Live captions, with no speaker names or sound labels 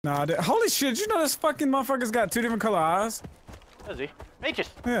Nah, holy shit, you know this fucking motherfucker's got 2 different color eyes? Does he? Peaches!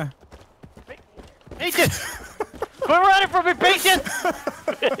 Yeah. Peaches! Quit running from me, Peaches!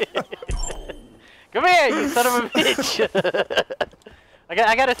 Come here, you son of a bitch!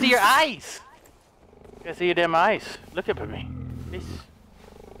 I gotta see your eyes! I gotta see your damn eyes. Look up at me. This.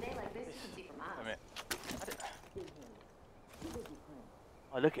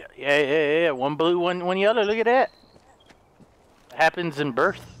 Oh, look at yeah. One blue, one yellow. Look at that. It happens in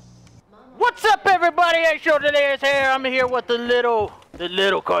birth. What's up, everybody? Hey, Delirious here. I'm here with the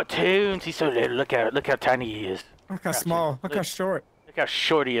little cartoons. He's so little. Look how tiny he is. Look how small. Look how short. Look how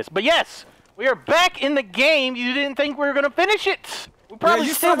short he is. But yes, we are back in the game. You didn't think we were gonna finish it. We probably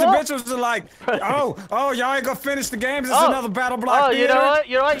you still sons of won't. bitches are like, oh, y'all ain't gonna finish the game. This is another battle block. Oh, you know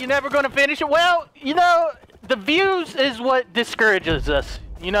what? You're never gonna finish it. Well, you know, the views is what discourages us.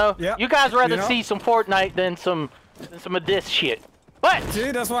 You know, you guys rather see some Fortnite than some of this shit. But see,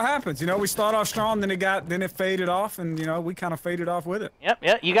 that's what happens. You know, we start off strong, then it faded off, and you know, we kind of faded off with it.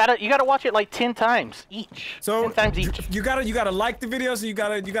 Yep. You gotta watch it like 10 times each. So 10 times each. You gotta like the videos,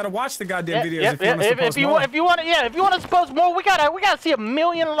 and you gotta watch the goddamn videos. If you want to post more, we gotta see 1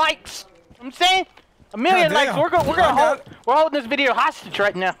 million likes. I'm saying 1 million likes. We're holding this video hostage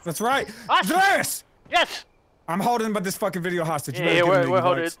right now. That's right. Hostage. Yes. I'm holding this fucking video hostage. Yeah, we're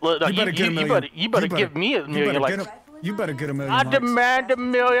holding it. Look, you better give me 1 million likes. You better get 1 million I likes. demand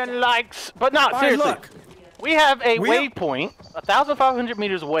 1 million likes. But no, seriously. Look. We have a waypoint 1,500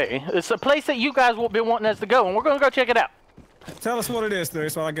 meters away. It's a place that you guys will be wanting us to go, and we're going to go check it out. Tell us what it is, there,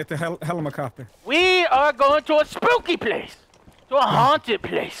 so I get the helicopter. We are going to a spooky place. To a haunted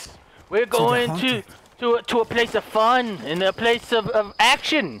place. We're going to a place of fun and a place of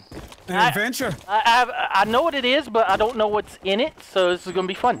action. An adventure. I know what it is, but I don't know what's in it, so this is going to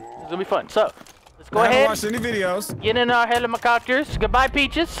be fun. It's going to be fun. So, let's go ahead. I haven't watched any videos. Get in our helicopters. Goodbye,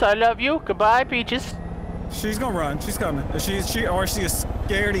 Peaches. I love you. Goodbye, Peaches. She's going to run. She's coming. Or is she a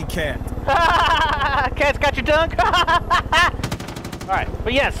scaredy cat? Cat's got your tongue? Alright,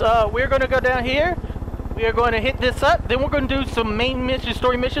 but yes, we're going to go down here. We are going to hit this up. Then we're going to do some main mission,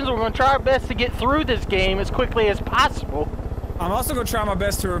 story missions. We're going to try our best to get through this game as quickly as possible. I'm also going to try my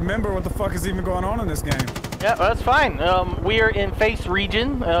best to remember what the fuck is even going on in this game. Yeah, that's fine. We are in Face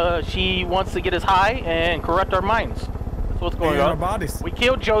region. She wants to get us high and corrupt our minds. That's what's going on. Our bodies. We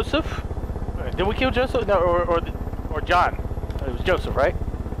killed Joseph. Did we kill Joseph? No, or John. It was Joseph, right?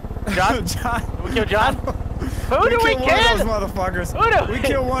 John? John. Did we kill John? Who did we kill? One of those motherfuckers. We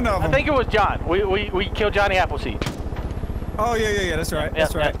killed one of them. I think it was John. We killed Johnny Appleseed. Oh yeah. That's right.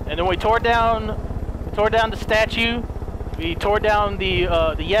 That's right. And then we tore down the statue. We tore down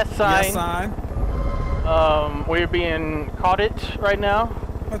the yes sign. Yes sign. We're being caught right now.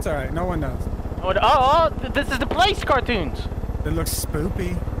 That's all right. No one knows. Oh, this is the place cartoons. It looks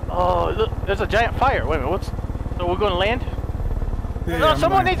spoopy. Oh, look, there's a giant fire. Wait a minute, so we're going to land? Yeah, no,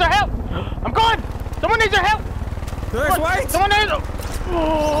 someone needs our help! I'm going! Someone needs our help! Wait! Someone needs...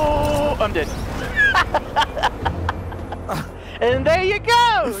 Oh, I'm dead. And there you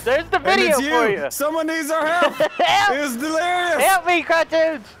go! There's the video for you! Someone needs our help! Help! It's Delirious! Help me,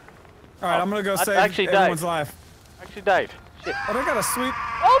 cartoons! Alright, I'm gonna go save everyone's life. I actually died. Shit. Oh, they got a sweet...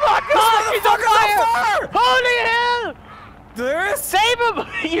 Oh my god! He's on fire! Holy hell! Delirious? Save him!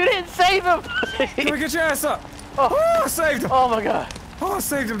 You didn't save him! Can we get your ass up? Oh, I saved him! Oh my god. Oh, I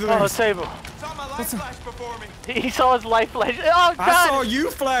saved him, Delirious. Oh, save him. Saw my life flash before me. He saw his life flash. Oh god! I saw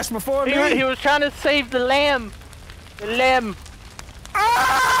you flash before me! He was trying to save the lamb. The lamb.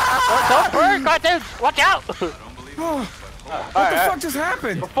 Ah! Don't burn, cartoons! Watch out! I don't believe it. What the fuck just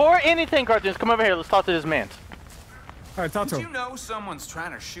happened? Before anything, cartoons, come over here. Let's talk to this man. Alright, talk to him. Did you know someone's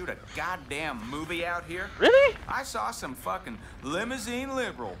trying to shoot a goddamn movie out here? Really? I saw some fucking limousine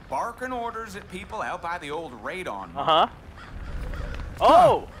liberal barking orders at people out by the old radon. Uh-huh.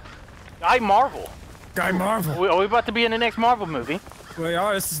 Oh! Guy Marvel. Guy Marvel. Are we about to be in the next Marvel movie? We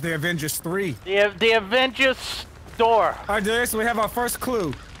are. This is the Avengers 3. The Avengers store. Alright, Delirious, so we have our first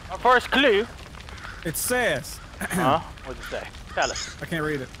clue. Our first clue? It says... Huh? What does it say? Tell us. I can't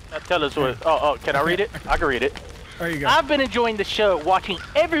read it. Tell us what... Oh, can I read it? I can read it. There you go. I've been enjoying the show, watching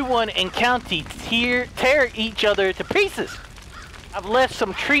everyone in county tear each other to pieces. I've left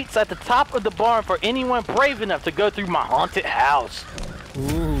some treats at the top of the barn for anyone brave enough to go through my haunted house.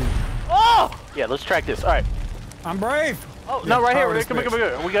 Ooh. Oh! Yeah, let's track this. All right. I'm brave. Oh, no, right here. Come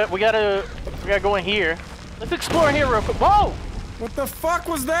here. We gotta go in here. Let's explore here real quick. Whoa! What the fuck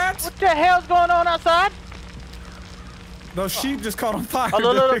was that? What the hell's going on outside? Those sheep just caught on fire. Oh,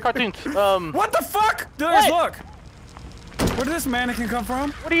 look, cartoons. What the fuck? Delirious, look. Where did this mannequin come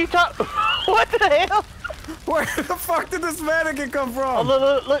from? What are you talking? What the hell? Where the fuck did this mannequin come from?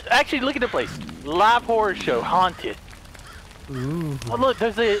 Oh, look. Actually, look at the place. Live horror show, haunted. Ooh. Oh, look,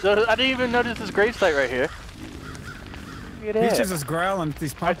 I didn't even notice this gravesite right here. Look at He's that. just growling at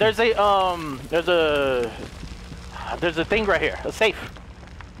these Alright, pumpkins. there's a thing right here, a safe.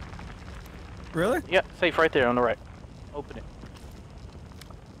 Really? Yep, safe right there on the right. Open it.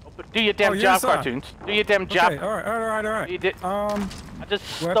 Do your damn you're job, inside. cartoons. Do your damn job. Okay, alright. You did. I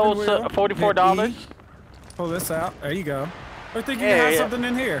just weapon stole wheel, $44. pull this out. There you go. I think you Yeah, have yeah. something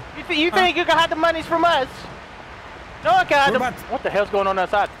in here. You think you can hide the monies from us? No, I can't. What about- What the hell's going on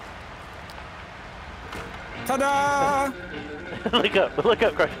outside? Ta-da! Look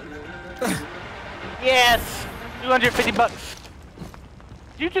up, Chris. Yes, 250 bucks.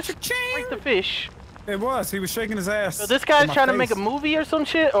 You just break the fish. It was. He was shaking his ass. So this guy's in my trying to face. make a movie or some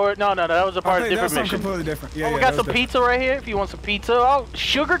shit, or no, that was a part I of think a different that's something mission. completely different. Yeah, Oh, we yeah, got that some was pizza right here. If you want some pizza, oh,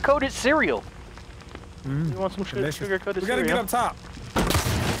 sugar-coated cereal. different. You want some Delicious. sugar-coated We gotta cereal? get up top.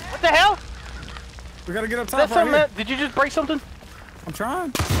 What the hell? We gotta get up Is top that right something? here. Did you just break something? I'm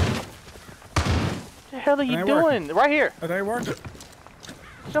trying. What the hell are you ain't doing? working. Right here. It ain't working.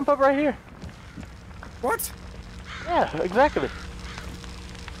 Jump up right here. What? Yeah, exactly.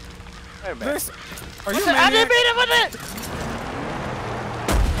 Wait a minute. This? Are you a I maniac? didn't mean it with it!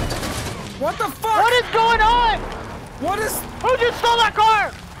 What the fuck? What is going on? What is? Who just stole that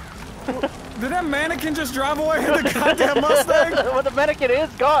car? Did that mannequin just drive away in the goddamn Mustang? Well, the mannequin is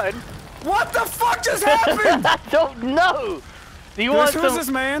gone. What the fuck just happened? I don't know. Do you want Who's some? this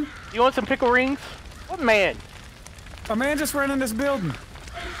man? You want some pickle rings? What man? A man just ran in this building.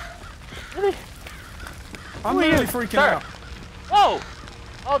 Really? I'm Who are you, really freaking sir? out. Whoa!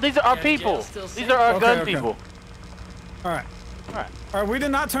 Oh, these are our people. These are our gun okay. people. All right. All right. All right. We did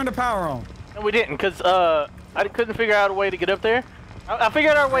not turn the power on. No, we didn't, cause I couldn't figure out a way to get up there. I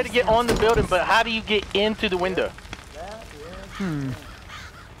figured out a way to get on the building, but how do you get into the window? That's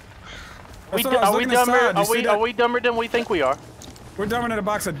what I was looking inside. You see that? Are we dumber than we think we are? We're dumbing in a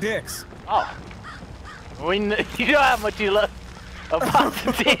box of dicks. Oh. You know how much you love a box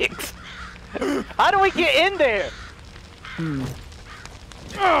of dicks. How do we get in there?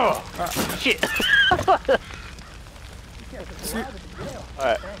 Oh, shit.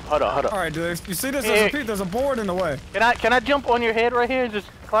 Alright, hold on. All right, dude. You see this? Hey, There's a board in the way. Can I jump on your head right here and just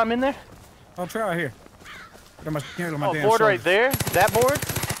climb in there? I'll try here. Get my damn Board shoulder. right there? That board?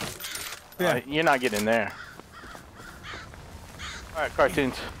 Yeah. You're not getting there. Alright,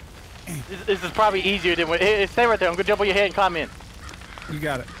 cartoons. This is probably easier than what. Hey, stay right there. I'm gonna jump on your head and climb in. You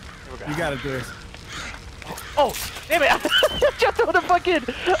got it. You got it, dude. Oh, damn it! I jumped on the fucking.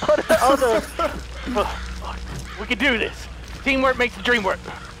 Oh, we can do this. Teamwork makes the dream work.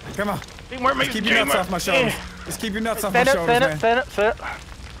 Come on. Teamwork makes Keep the your dream nuts work. off my shoulders. Yeah. Just keep your nuts off my Stand up, shoulders, man. stand up.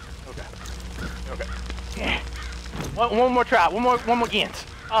 Okay. Yeah. One more try. One more against.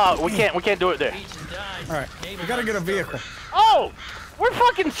 Oh, we can't do it there. All right. We gotta get a vehicle. Oh, we're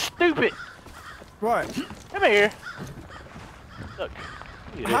fucking stupid. What? Come here. Look.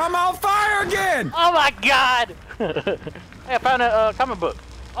 I'm on fire again! Oh my god! Hey, I found a comic book.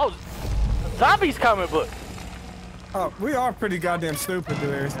 Oh, a zombies comic book. Oh, we are pretty goddamn stupid,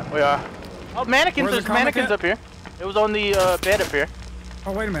 dude. We are. Oh, mannequins. Where's There's the comic mannequins at? up here. It was on the bed up here.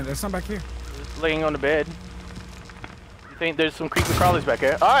 Oh, wait a minute. There's some back here. Just laying on the bed. You think there's some creepy crawlies back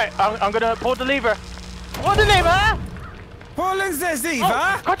here? All right, I'm gonna pull the lever. Pull the lever! Pulling the lever!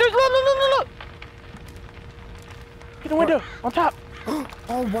 Oh, cartoons, look! Get the window on top. Oh,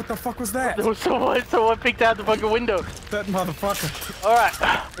 what the fuck was that? There was someone picked out the fucking window. That motherfucker. All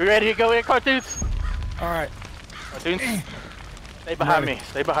right, we ready to go in, cartoons? All right. Cartoons, stay behind me.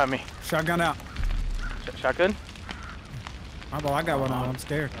 Stay behind me. Shotgun out. Shotgun. Oh, well, I got one on. I'm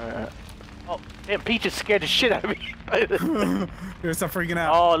scared. Oh, damn, Peach is scared the shit out of me. Dude, stop freaking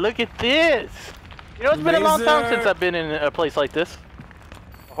out. Oh, look at this. You know, it's been a long time Laser. since I've been in a place like this.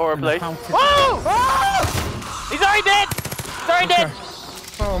 A horror In the place. haunted- Whoa! Oh! He's already dead! He's already dead!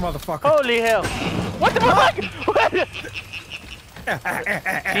 Oh, motherfucker. Holy hell. What the fuck? Is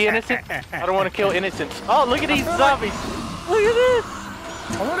he innocent? I don't want to kill innocents. Oh, look at these zombies. Look at this.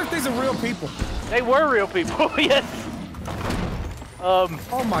 I wonder if these are real people. They were real people, yes. Oh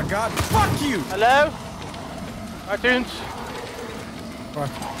my god. Fuck you! Hello? Cartoons? What?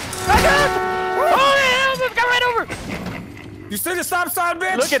 Cartoons! Holy hell, this got right over! You see the stop sign,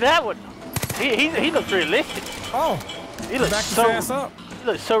 bitch? Look at that one. He looks realistic. Oh. He looks Back so. his ass up. He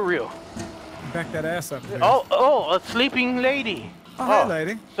looks so real. Back that ass up, dude. Oh, a sleeping lady. Oh, hey,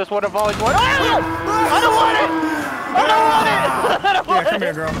 lady. That's what I've always wanted. Oh! I don't want it! I don't want it! I don't Yeah, want come it!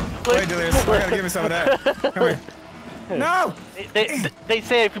 here, girl. Wait, Delirious. I gotta give me some of that. Come here. No! They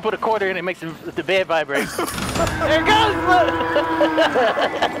say if you put a quarter in, it makes the bed vibrate. There it goes! Look.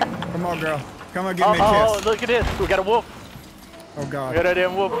 Come on, girl. Come on, give me a kiss. Oh, look at this. We got a wolf. Oh, God. We got a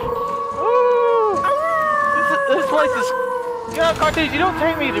damn wolf. Woo! This place is... You know, cartoons, you don't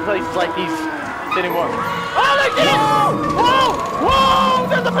take me to places like these anymore. Oh, look at it! Whoa! Whoa!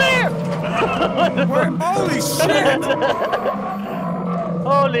 There's a bear! Where? Holy shit!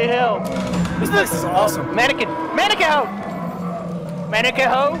 Holy hell. This place is awesome. Mannequin! Mannequin hoe! Mannequin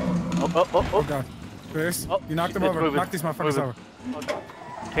hoe! Oh, God. Chris, you knocked them over. Moving. Knock these motherfuckers over.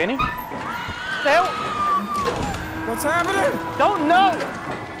 Can you? What the hell? What's happening? Don't know!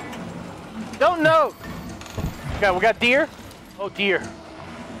 Don't know! Okay, we got deer. Oh, deer.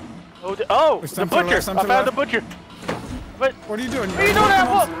 Oh, the butcher! I found the butcher. What are you doing? What are you doing there,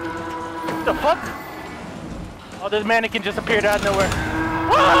 wolf? What the fuck? Oh, this mannequin just appeared out of nowhere.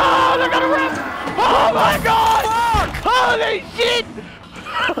 Oh, they're gonna rip! Oh my god! Fuck! Holy shit!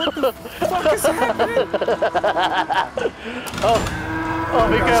 What the fuck is happening? Oh,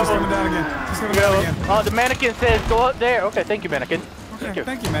 be careful. She's coming down again. She's coming down again. Oh, the mannequin says go up there. Okay, thank you, mannequin. Okay,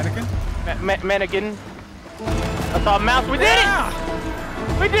 thank you, mannequin. Mannequin. I saw a mouse. We did it!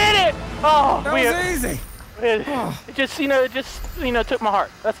 We did it! Oh, that was easy. It just, took my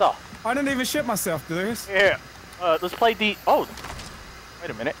heart. That's all. I didn't even shit myself, Delirious. Yeah. Let's play the... Oh. Wait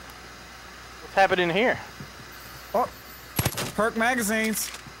a minute. What's happening here? Oh. Perk magazines.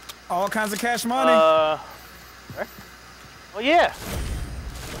 All kinds of cash money. Oh, yeah.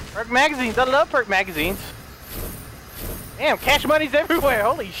 Perk magazines. I love perk magazines. Damn, cash money's everywhere.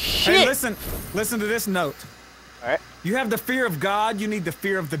 Holy shit. Hey, listen to this note. All right. You have the fear of God, you need the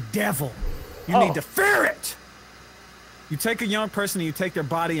fear of the devil. You need to fear it. You take a young person and you take their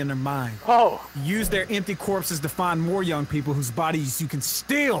body and their mind. Oh. You use their empty corpses to find more young people whose bodies you can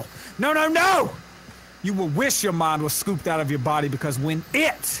steal. No, no, no! You will wish your mind was scooped out of your body because when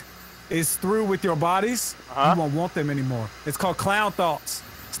it is through with your bodies, you won't want them anymore. It's called clown thoughts.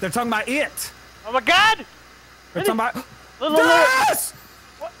 They're talking about it. Oh my god! They're talking about... Yes!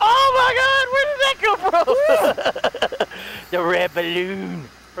 Oh my god, where did that come from? The red balloon.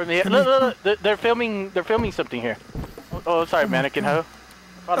 From the look, they're filming something here. Oh, sorry, mannequin hoe.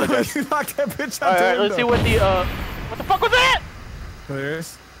 Apologize. You knocked that bitch out. All right, let's see what the fuck was that?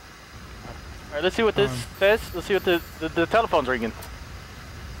 Delirious. All right, let's see what this says. Let's see what the telephone's ringing.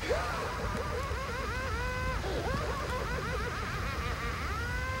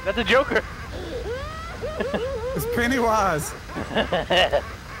 That's the Joker. It's Pennywise.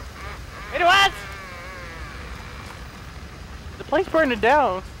 Pennywise! The place burning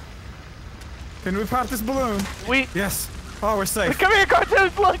down. Can we pop this balloon? Yes. Oh, we're safe. Come here,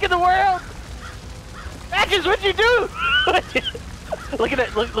 cartoons. Look at the world. Matches, what'd you do? Look at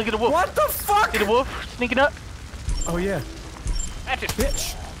that. Look at the wolf. What the fuck? See the wolf sneaking up? Oh yeah. Matches.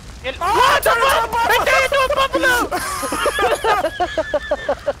 Bitch. What the fuck? They turned into a buffalo.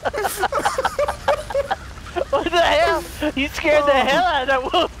 What the hell? You scared the hell out of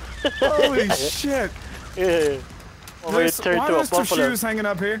that wolf. Holy shit. Yeah. Well, why are there's two shoes hanging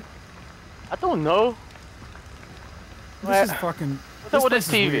up here? I don't know. This is fucking... What's up with this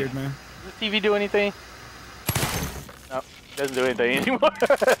TV? Weird, man. Does this TV do anything? No, it doesn't do anything anymore.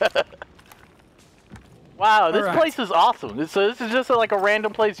 Wow, this place is awesome. This is just like a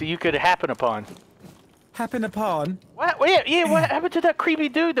random place that you could happen upon. Happen upon? What? Yeah, what happened to that creepy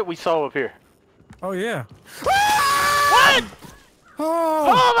dude that we saw up here? Oh, yeah. What?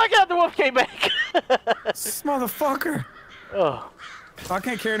 Oh my god, the wolf came back. This motherfucker. Oh. I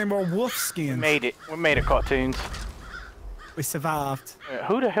can't carry any more wolf skins. We made it. We made it, cartoons. We survived.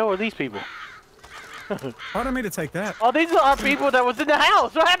 Who the hell are these people? I didn't mean to take that. Oh, these are our people that was in the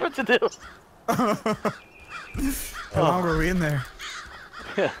house. What happened to them? How long were we in there?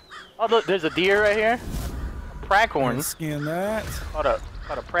 Oh, look, there's a deer right here. Prankhorn. Skin that. Caught a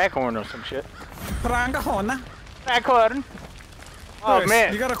prankhorn or some shit. Prankhorn. Prankhorn. Oh, Chris,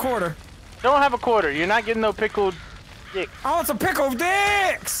 man. You got a quarter. Don't have a quarter. You're not getting no pickled dick. Oh, it's a pickled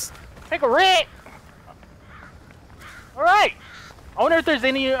dicks! Pickle Rick! Alright. I wonder if there's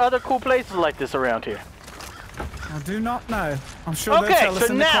any other cool places like this around here. I do not know. I'm sure they'll tell us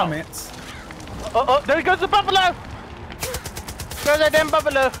in the comments. Oh, there goes the buffalo! There's that damn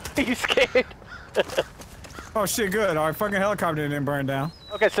buffalo. You scared? Oh shit, good. Our fucking helicopter didn't burn down.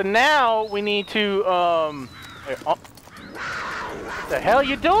 Okay, so now we need to, what the hell are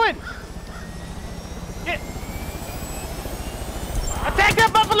you doing? Get. Attack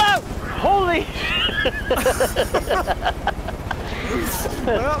that buffalo! Holy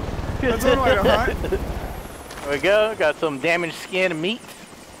Well, that's one way to hunt. There we go, got some damaged skin and meat.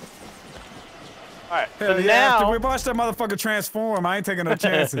 Alright, Hell so yeah, now... after we watched that motherfucker transform, I ain't taking no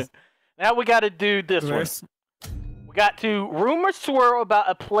chances. Now we gotta do this one. We got to rumors swirl about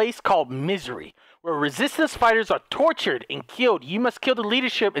a place called Misery, where resistance fighters are tortured and killed. You must kill the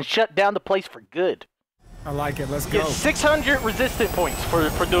leadership and shut down the place for good. I like it. Let's You go. get 600 resistance points for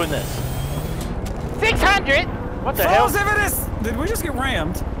doing this. 600? What the hell? Did we just get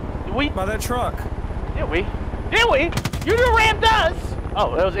rammed Did we? by that truck? Did we? Did we? You done rammed us!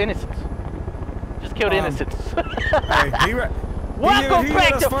 Oh, that was innocents. Just killed innocents. Hey, Welcome he back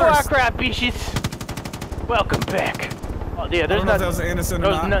hit us to Far first. Cry, bitches. Welcome back. Oh yeah, I there's don't know if that was innocent or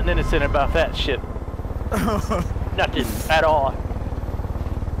there's not. nothing innocent about that shit. Nothing at all.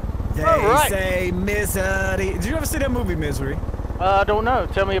 They Alright. say misery. Did you ever see that movie, Misery? I don't know.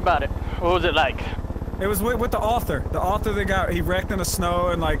 Tell me about it. What was it like? It was with the author. The author that he wrecked in the snow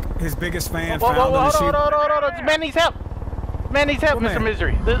and like his biggest fan Whoa, found whoa, him. whoa, and hold on. This man needs help. Man needs help, What Mr. man?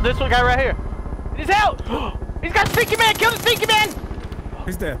 Misery. This one guy right here. He's out. He's got Stinky Man. Kill the Stinky Man.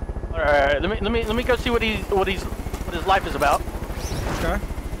 He's dead. All right. Let me go see what his life is about. Okay.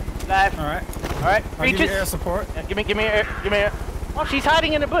 Life. All right. All right. I'll give you Reaches. air support. Yeah, give me air. Oh, she's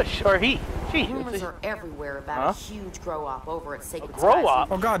hiding in a bush. Or she. Rumors are everywhere about a huge grow-op over at Sacred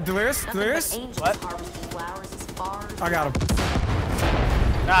grow-op? Oh God, Delirious. Delirious. Angels harvesting flowers as far as I got him.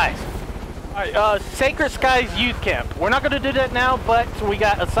 Nice. All right. Sacred Skies Youth Camp. We're not gonna do that now, but we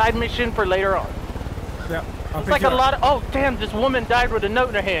got a side mission for later on. Yep. It's like a lot of. Oh, damn! This woman died with a note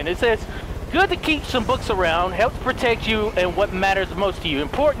in her hand. It says, "Good to keep some books around. Helps protect you and what matters most to you.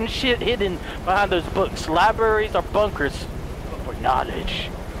 Important shit hidden behind those books. Libraries are bunkers for knowledge."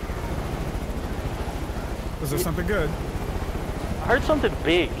 Was there something good? I heard something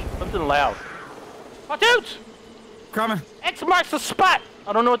big, something loud. Oh, dudes! Coming. X marks the spot.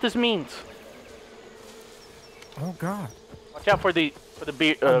 I don't know what this means. Oh God. Watch out for the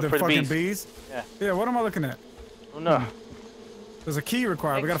the for the fucking bees. bees. Yeah. Yeah. What am I looking at? Oh no. There's a key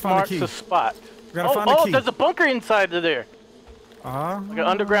required. We gotta X find the marks key. the spot. We gotta find the key. There's a bunker inside of there. Like Like an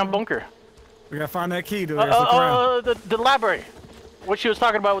underground bunker. We gotta find that key. Delirious. Look around. The library. What she was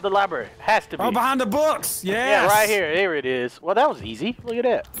talking about with the library. Has to be. Oh, behind the books. Yes. Yeah, right here. There it is. Well, that was easy. Look at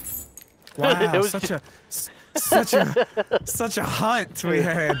that. Wow. It was such a hunt we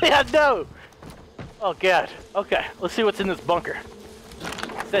had. Yeah, I know. Oh, God. Okay, let's see what's in this bunker.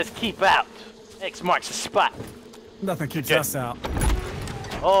 It says keep out. X marks the spot. Nothing keeps Okay. us out.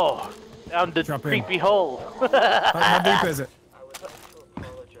 Oh, down the Jump in. creepy hole. How deep is it?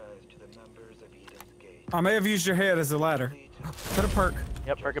 I may have used your head as a ladder. Put a perk.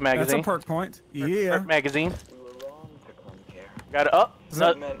 Yep, perk That's magazine. a perk point. Yeah. Perk magazine. Got it up.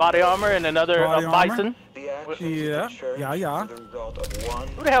 Body armor and another Body armor? bison. Yeah. Yeah.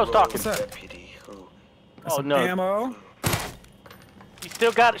 Who the hell's talking? What's that? Oh Some no. ammo. She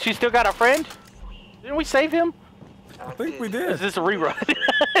still got a friend? Didn't we save him? I think we Is did. this a rerun?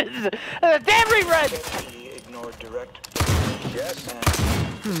 This is a damn rerun! Ignored direct. Yes.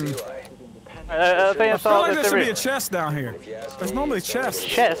 I think I that's feel all. like there That's should be a every chest down here. There's normally chests.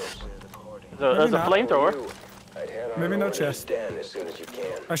 chest. There's a not. flamethrower. Maybe no chest.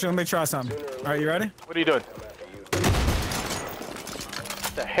 Actually, let me try something. All right, you ready? What are you doing?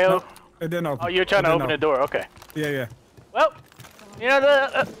 What the hell? Nope. It didn't open. Oh, you're trying It to didn't open the door. Okay. Yeah, yeah. Well, you know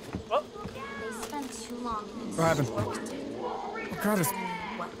the. Well, They spend too long in What happened? what to do. Oh, God, it's...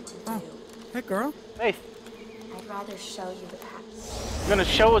 What to do. Oh, hey, girl. Faith, I'd rather show you the path. you gonna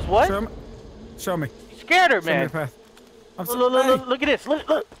show us what? Show me. Show me. You scared her, Show me man. the path. I'm so... Look at this. Look.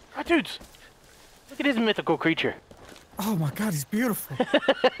 Oh, dudes. Look at this mythical creature. Oh, my God, he's beautiful.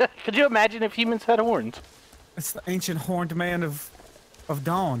 Could you imagine if humans had horns? It's the ancient horned man of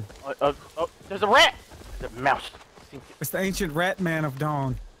dawn. Oh, there's a rat. There's a mouse. It's the ancient rat man of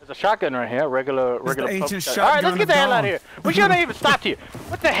dawn. There's a shotgun right here. Regular the pump ancient shotgun. All right, let's shotgun get the of hell out dawn. of here. We shouldn't have even stopped here.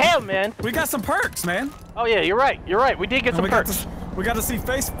 What the hell, man? We got some perks, man. Oh yeah, you're right. You're right. We did get And some we got perks. we got to see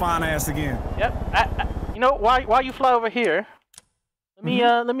face fine ass again. Yep. You know, while you fly over here, let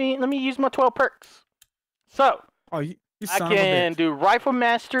me use my 12 perks. So Oh, you I son can of a bitch. do rifle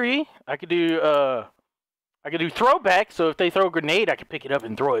mastery. I could do throwback. So if they throw a grenade, I can pick it up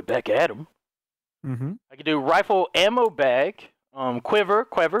and throw it back at them. Mm-hmm. I could do rifle ammo bag. Quiver.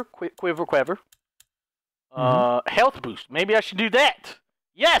 Health boost. Maybe I should do that.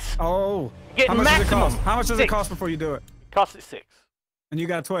 Yes. Oh. Get How much does it maximum. cost? How much does it 6. cost before you do it? It costs it 6. And you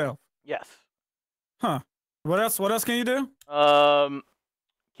got 12. Yes. Huh. What else? What else can you do?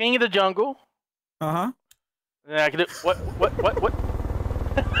 King of the Jungle. Uh-huh. And then I can do what?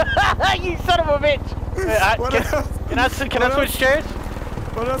 You son of a bitch! What else? Can I What switch else? chairs?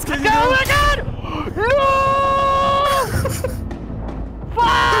 What else can you Oh do? my god! No!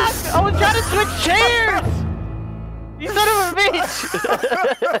 Fuck! I was trying to switch chairs! You son of a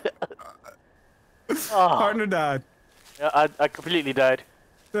bitch! Oh. Partner died. Yeah, I completely died.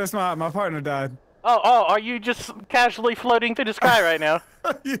 That's my partner died. Oh, are you just casually floating through the sky right now?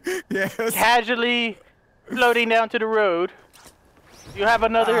 Yes. Casually floating down to the road. Do you have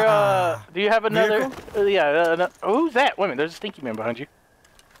another, do you have another? Who's that? Wait a minute, there's a stinky man behind you.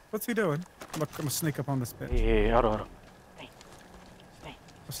 What's he doing? I'm gonna sneak up on this bitch. Yeah, hold on. Hey.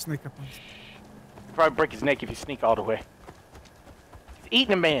 I'll sneak up on this. Probably break his neck if you sneak all the way. He's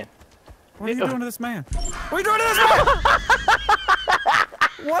eating a man. What are you doing to this man? What are you doing to this man?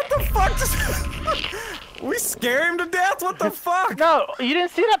 What the fuck? We scare him to death? What the fuck? No, you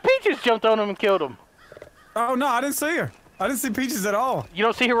didn't see that Peaches jumped on him and killed him. Oh no, I didn't see her. I didn't see Peaches at all. You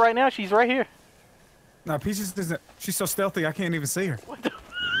don't see her right now? She's right here. No, Peaches isn't. She's so stealthy, I can't even see her. What the?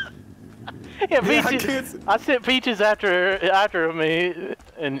 Yeah, Peaches. I sent Peaches after me,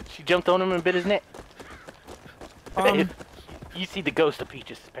 and she jumped on him and bit his neck. You see the ghost of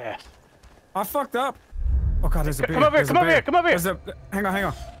Peaches pass. I fucked up. Oh god, there's a bear. Come over here, come over here. Hang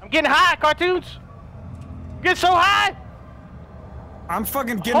on. I'm getting high, cartoons. I'm getting so high. I'm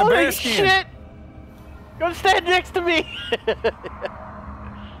fucking getting a bear skin. Holy shit! Go stand next to me.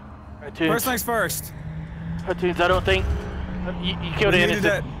 Cartoons. First things first. Cartoons, I don't think you killed an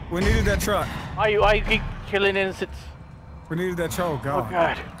innocent. We needed that truck. Why you keep killing innocents? We needed that truck. Oh god. Oh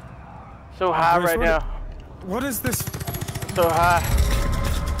god. So high right now. What is this? So high.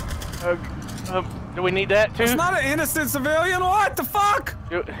 Do we need that too? It's not an innocent civilian. What the fuck?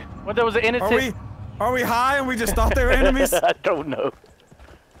 What? There was an innocent. Are we high and we just thought they were enemies? I don't know.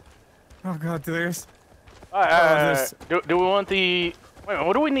 Oh god, there's. All right. Do we want the? Wait a minute,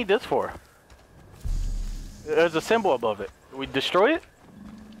 what do we need this for? There's a symbol above it. Do we destroy it?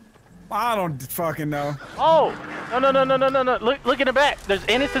 I don't fucking know. Oh! No. Look in the back. There's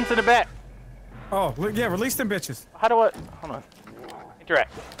innocents in the back. Oh, yeah, release them bitches. How do I? Hold on.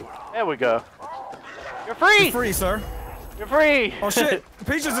 Interact. There we go. You're free! You're free, sir. You're free! Oh shit!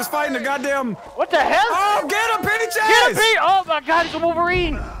 Peaches is fighting the goddamn. What the hell? Oh, get him, Peaches! Get him, Pete! Oh my god, it's a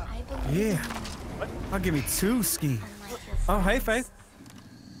Wolverine! Yeah. I'll give me 2 ski. Oh, hey, Faith.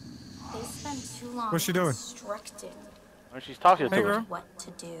 They spend too long What's she doing? restricting Oh, she's talking to Hey, us. girl. what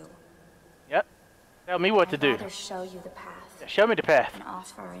to do. Yep. Tell me what to do. I'd rather show you the path Show me the path. and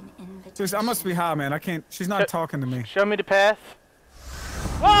offer an invitation. Dude, I must be high, man. I can't. She's not talking to me. Show me the path.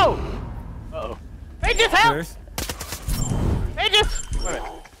 Whoa! Uh-oh. Hey, just help! There's- Hey, just. Wait a minute.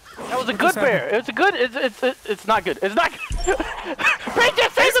 That was a good bear. It's a good. It's not good. It's not good.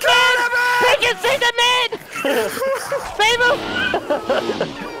 Peaches, save the man! Peaches, save the man! Save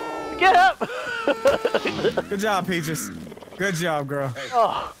him! Get up! Good job, Peaches. Good job, girl.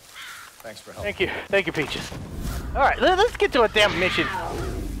 Oh, Thanks for helping. thank you, Peaches. All right, let's get to a damn mission.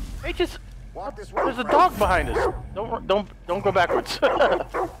 Peaches, Walk this way. there's a dog behind us. Don't go backwards.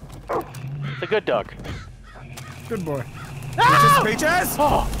 It's a good dog. Good boy. No! Peaches!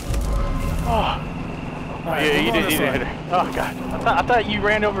 Oh, Right, yeah, we're you going did this way. hit her. Oh god, I thought you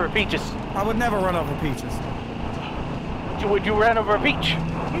ran over a Peaches. I would never run over Peaches. Would you ran over a peach?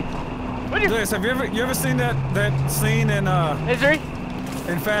 Would you? Liz, have you ever seen that scene in Misery?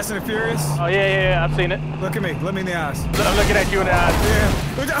 Fast and the Furious? Oh yeah, I've seen it. Look at me. Look me in the eyes. I'm looking at you in the eyes.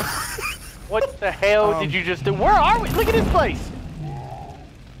 Yeah. What the hell did you just do? Where are we? Look at this place.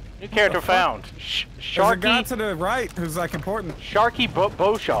 New character found. There's a guy Sharky. to the right who's like important. Sharky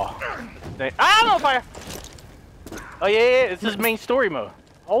Boshaw. I'm on fire. Oh yeah, it's his main story mode.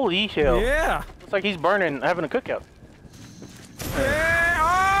 Holy hell. Yeah. Looks like he's burning, having a cookout. Yeah.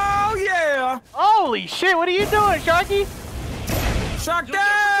 Oh yeah. Holy shit, what are you doing, Sharky? Shark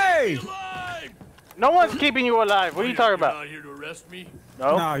Day! No one's keeping you alive. What are you talking You're about? not here to arrest me?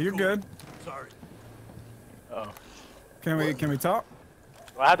 No? No, you're good. Sorry. Uh-oh. Can we talk?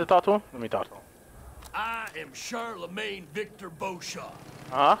 Do I have to talk to him? Let me talk to him. I am Charlemagne Victor Beauchamp.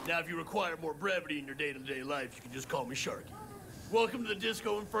 Uh-huh. Now, if you require more brevity in your day-to-day life, you can just call me Sharky. Welcome to the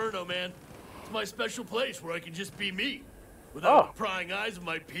Disco Inferno, man. It's my special place where I can just be me, without the prying eyes of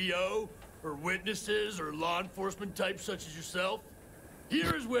my PO, or witnesses, or law enforcement types such as yourself.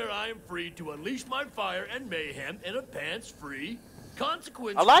 Here is where I am free to unleash my fire and mayhem in a pants-free,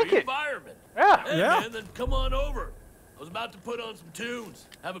 consequence-free environment. Yeah. Hey, Yeah. man, then come on over. I was about to put on some tunes,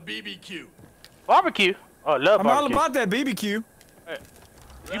 have a BBQ. Barbecue? Oh, I love I'm all barbecue. about that BBQ.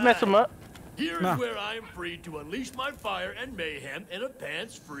 You mess him up. Here is No. where I am free to unleash my fire and mayhem in a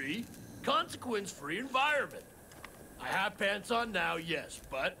pants-free, consequence-free environment. I have pants on now, yes,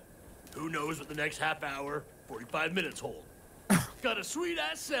 but who knows what the next half hour, 45 minutes hold. Got a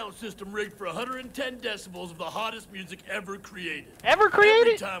sweet-ass sound system rigged for 110 decibels of the hottest music ever created. Ever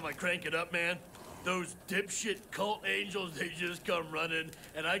created? Every time I crank it up, man, those dipshit cult angels, they just come running,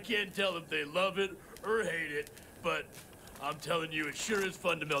 and I can't tell if they love it or hate it, but I'm telling you, it sure is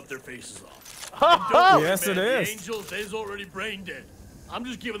fun to melt their faces off. Yes, man, it is. The angels, they's already brain dead. I'm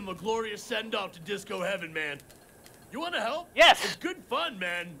just giving them a glorious send-off to disco heaven, man. You want to help? Yes. It's good fun,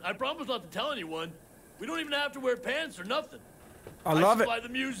 man. I promise not to tell anyone. We don't even have to wear pants or nothing. I love it. supply the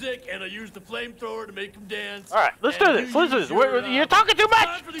music, and I use the flamethrower to make them dance. All right, let's do this. Let's do this. You're talking too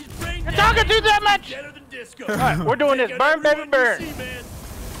much. You're talking too that much. All right, we're doing this. Burn, baby, burn.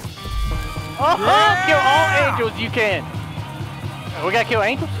 Oh, kill all angels you can. We gotta kill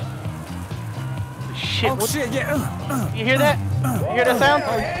angels? Shit. Oh, shit, yeah. You hear that? You hear that sound?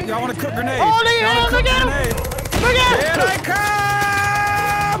 Oh, y'all want to cook grenades? Holy hell, look at him! Look at him! Here they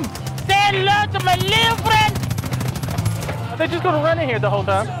come! Say hello to my little friend! Are they just gonna run in here the whole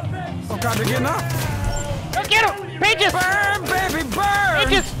time? Oh, God, they're getting up. Go get him! Peaches! Burn, baby, burn!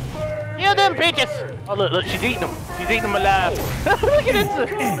 Peaches! Kill them, Peaches! Oh, look, she's eating them. She's eating them alive. Look at this.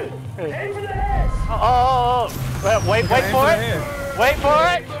 Wait for it. Wait for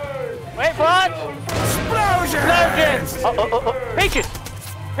it. Wait for it. Explosions! Oh. Peaches!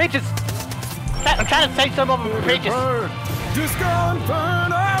 Peaches! I'm trying to save some of them for Peaches. Just go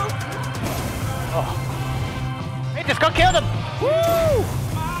burn out! Peaches, go kill them! Woo!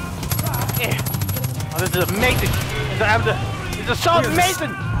 Yeah. Oh, this is amazing. This is so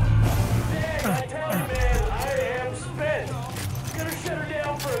amazing!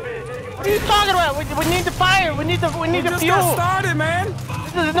 What are you talking about? We need the fire. We need the fuel. Just got started, man.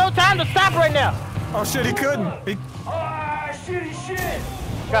 This is no time to stop right now. Oh shit, he couldn't.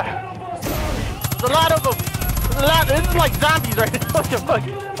 God. There's a lot of them. There's a lot. This is like zombies right now. What the fuck?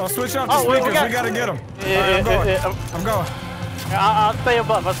 Oh, switch out the speakers. We gotta get him. Yeah, I'm going. I'll stay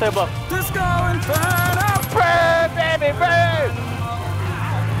above. I'll stay above. Just go and burn up. Burn, baby, burn.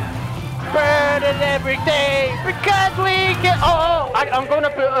 Burn it every day because we can. I'm going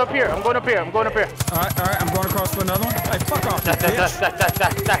up here. I'm going up here. I'm going up here. All right. I'm going across for another one. Hey, fuck off, you bitch.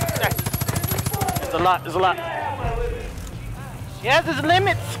 There's a lot. There's a lot. Yeah, there's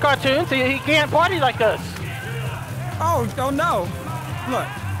limits, cartoon. So he can't party like us. Oh no. Look,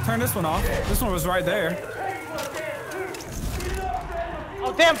 turn this one off. This one was right there.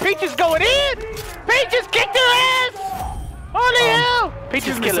 Oh damn, Peaches going in. Peaches kicked her ass. Holy hell!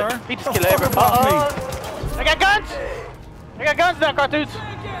 Peaches kill it. Peaches kill everybody. I got guns! I got guns now, cartoons!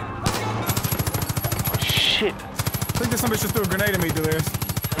 Oh, shit. I think that somebody just threw a grenade at me, Delirious.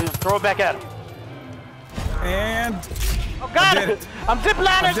 Just throw it back at him. And... Oh, God! I'm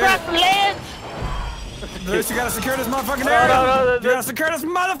ziplining across the ledge! Delirious, you gotta secure this motherfucking area! No. You gotta secure this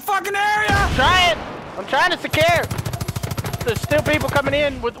motherfucking area! I'm trying to secure! There's still people coming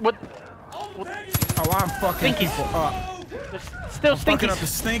in with Oh, I'm fucking people up. There's still stinkies. Fucking up the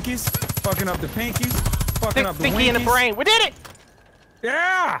stinkies, fucking up the pinkies, fucking up the stinky in the brain. We did it!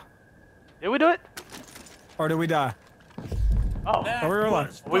 Yeah! Did we do it? Or did we die? Oh. Are we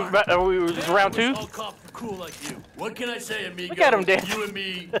alive? We just round two? All cops are cool like you. What can I say, amigo? Look at him, Dan. You and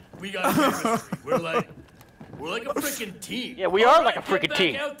me, we got chemistry. We're like a freaking team. Yeah, we are like a freaking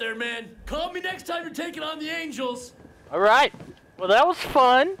team. Get back out there, man. Call me next time you're taking on the Angels. All right. Well, that was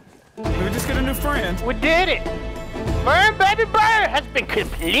fun. Did we just get a new friend? We did it. Burn, baby, burn has been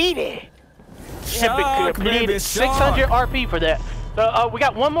completed. Shark, baby, 600 RP for that. So we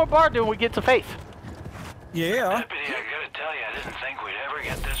got one more bar, then we get to Faith. Yeah. Deputy, I gotta tell you, I didn't think we'd ever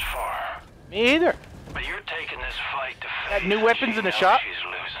get this far. Me either. But you're taking this fight to Got Faith. new weapons in the shop. She's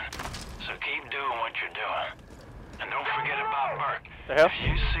losing. So keep doing what you're doing. And don't forget about Burke. The hell? If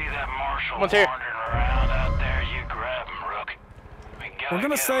you see that marshal Someone's here. wandering around out there, you grab him, Rook. We're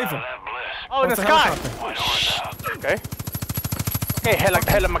gonna save him. Oh, in the sky. Okay. Okay,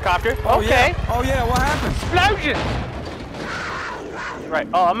 helicopter. Okay. Yeah. Oh yeah, what happened? Explosion. Right.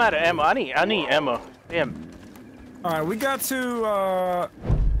 Oh, I'm out of ammo. I need ammo. Damn. All right, we got to.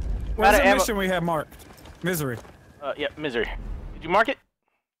 What's the mission we have marked? Misery. Yeah, misery. Did you mark it?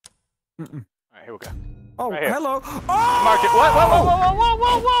 All right, here we go. Oh, right here. Hello. Oh! Mark it.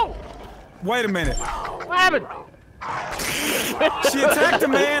 Whoa! Wait a minute. What happened? She attacked a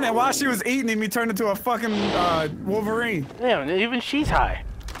man, and while she was eating him, he turned into a fucking Wolverine. Damn, even she's high.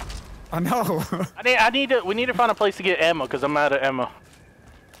 I know. We need to find a place to get ammo because I'm out of ammo.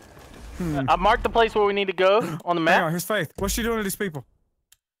 I marked the place where we need to go on the map. Hang on, here's Faith. What's she doing to these people?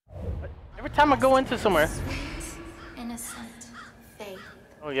 Every time I go into somewhere. Innocent Faith.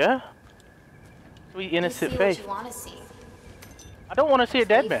 Oh yeah? Sweet innocent Faith. You want to see. I don't want to see a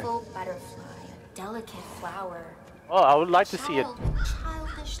dead man. Playful butterfly, a delicate flower. Oh, I would like to see it.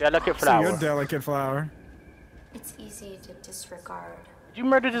 Delicate See flower. your delicate flower. It's easy to disregard. Did you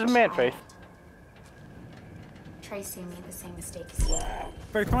murder this man, Faith? Tracy made the same mistake as you.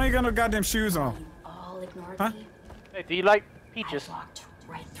 Faith, why you got no goddamn shoes on? You all ignored Huh? me. Hey, do you like peaches? I walked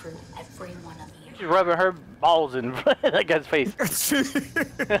right through every one of you. She's rubbing her balls in that guy's face.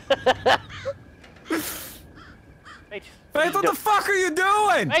 Faith, Faith, what the fuck are you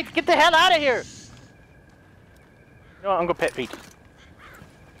doing? Faith, get the hell out of here! No, I'm gonna pet Peaches.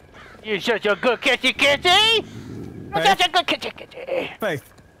 You're such a good kitty kitty! You're such a good kitty kitty! Faith.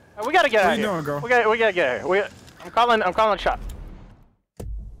 We gotta get out of you here. doing, girl? We gotta get out of here. I'm calling shot.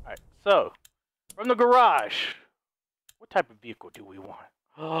 Alright, so from the garage. What type of vehicle do we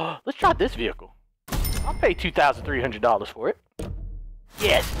want? Let's try this vehicle. I'll pay $2,300 for it.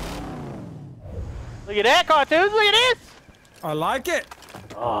 Yes. Look at that, cartoons. Look at this. I like it.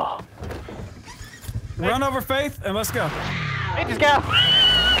 Oh. Run over Faith and let's go. Hey, just go.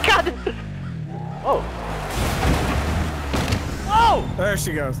 God. Whoa. Whoa. There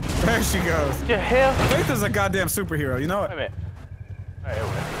she goes. There she goes. What the hell? Faith is a goddamn superhero. You know Wait a it. minute. Alright, here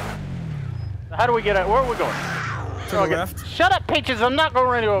we go. So how do we get out? Where are we going? To the left. Shut up, Peaches. I'm not going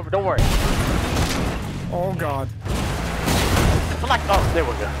to run you over. Don't worry. Oh God. Oh, there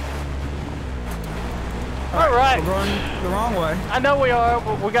we go. All right. We're going the wrong way. I know we are,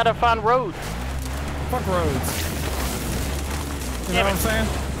 but we gotta find roads. Fuck roads. You know what I'm saying?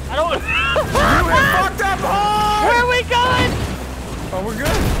 I don't. You have fucked up hard! Where are we going? Oh, we're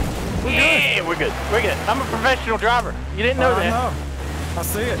good. Yeah, we're good. We're good. I'm a professional driver. You didn't know I that. know. I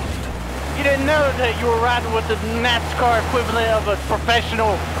see it. You didn't know that you were riding with the NASCAR equivalent of a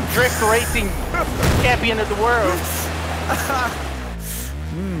professional drift racing champion of the world.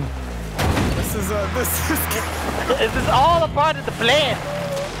 This is This is all a part of the plan.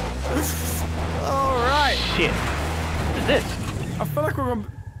 all right. Shit. What is this? I feel like we're gonna.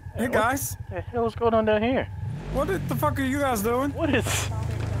 Hey guys, What the hell is going on down here? what the fuck are you guys doing? What is?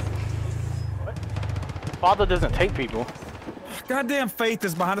 What? Father doesn't take people. Goddamn Faith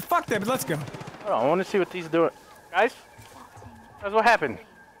is behind it. Fuck that, but let's go. Hold on, I want to see what these doing. Guys, what happened?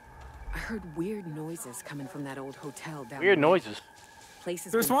 I heard weird noises coming from that old hotel down Weird there. noises.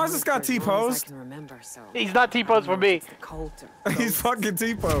 Places There's been one that's closed got for as long as T-posed. I can remember, so He's not T-posed for me. it's the cult or He's ghosts. fucking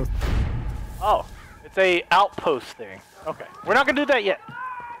T-posed. Oh, it's a outpost thing. Okay, we're not gonna do that yet.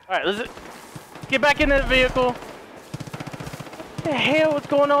 All right, let's get back into the vehicle. What the hell is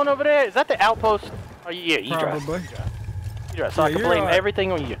going on over there? Is that the outpost? Oh yeah, you drive. Probably. You drive. So I Yeah, can you're blame right.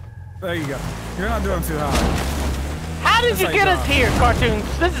 everything on you. There you go. You're not doing too hot. How did That's you how get you us drive. here,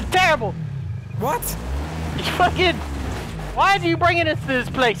 cartoons? This is terrible. What? You fucking. Why are you bringing us to this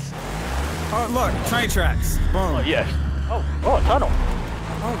place? Oh look, train tracks. Boom. Oh yes. Oh, a tunnel.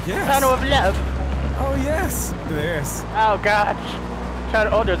 Oh yes. Tunnel of love. Oh yes. Yes. Oh gosh.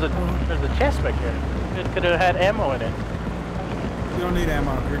 Oh, there's a chest back here. It could have had ammo in it. You don't need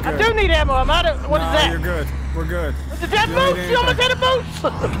ammo. You're I good. do need ammo. I'm out of. What is Nah, that? You're good. We're good. Is that You don't moose? need You almost hit a anything. moose.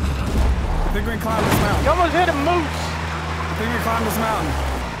 I think we can climb this mountain. You almost hit a moose. I think we can climb this mountain.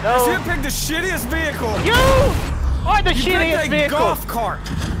 No. You picked the shittiest vehicle. You are the You shittiest picked a vehicle. golf cart.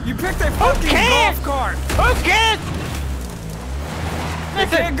 You picked a fucking cares? golf cart. Who cares? You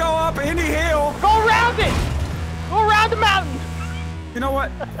Listen, can't go up any hill. go around it. Go around the mountain. You know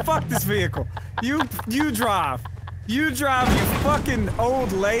what? Fuck this vehicle. You drive. You drive, you fucking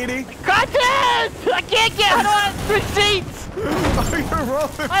old lady. Content! I can't get. I don't have 3 seats. Oh, you're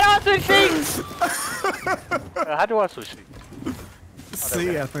rolling. I don't have 3 seats. How do I switch seats?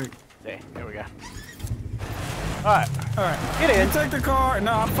 C, I think. There we go. All right, All right. get in. You take the car.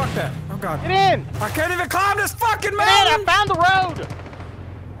 No, fuck that. Oh god. Get in. I can't even climb this fucking Get in. I mountain. found the road.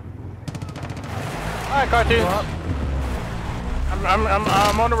 All right, cartoon. Go up.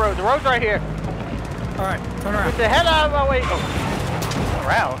 I'm on the road. The road's right here. All right, turn Get around. the hell out of my way. Oh, turn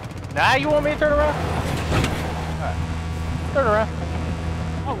around. Now you want me to turn around? All right. Turn around.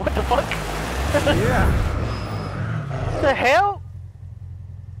 Oh, what the fuck? Yeah. What the hell?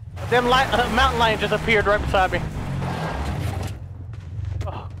 Them mountain lion just appeared right beside me.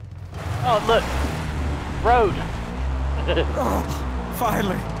 Oh look. Road. Oh,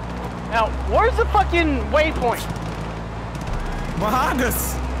 finally. Now, where's the fucking waypoint? Behind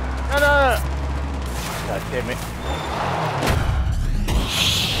us. No. God damn it.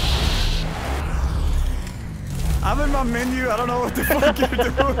 I'm in my menu. I don't know what the fuck you're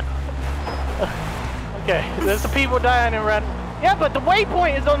doing. Okay, there's the people dying and running. Yeah, but the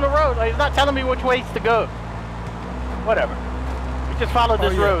waypoint is on the road. Like, it's not telling me which ways to go. Whatever. We just follow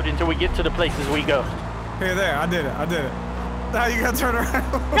this yeah. road until we get to the places we go. Here, there. I did it. Now you gotta turn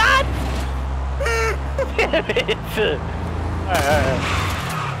around. God! Damn it! Alright.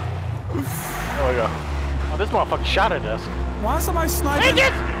 There we go. Oh, this motherfucker shot at us. Why is somebody sniping?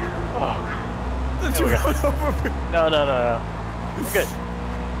 Agent! Oh. Did you run over me? No. We're good.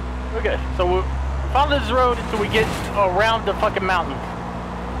 We're good. So we follow this road until we get around the fucking mountain.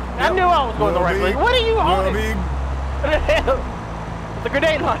 I knew I was going the right way. What are you holding? What the hell? It's a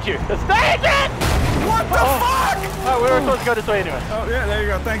grenade launcher. It's the agent! What the fuck? Oh, we were supposed to go this way anyway. Oh, yeah, there you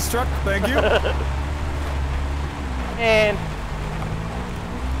go. Thanks, truck. Thank you. And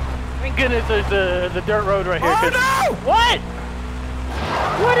thank goodness there's the dirt road right here. Oh, no! What?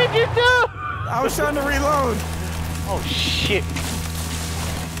 What did you do? I was trying to reload. Oh, shit.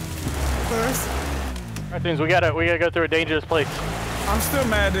 First. Alright, things, we gotta go through a dangerous place. I'm still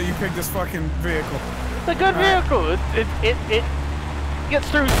mad that you picked this fucking vehicle. It's a good vehicle. It gets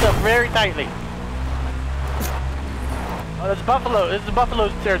through stuff very tightly. Oh, that's buffalo. This is buffalo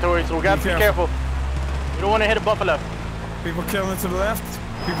territory, so we gotta be careful. We don't want to hit a buffalo. People killing to the left.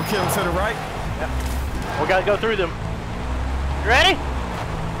 People killing to the right. Yep. We gotta go through them. You ready?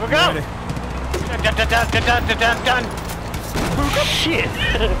 We'll go. Ready. Dun. Shit.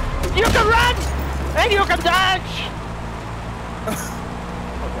 You can run and you can dodge.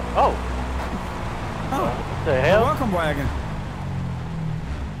 Oh. What the hell? Welcome wagon.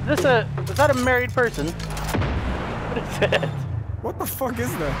 Is that a married person? What is that? What the fuck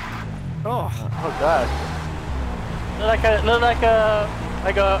is that? Oh. Oh god. Look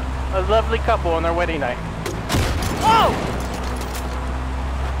like a lovely couple on their wedding night. Oh!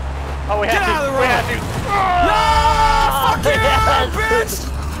 Oh, we have to. We have to. No! Fuck yeah, bitch!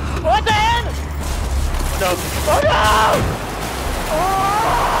 What the hell? No. Oh no! Oh!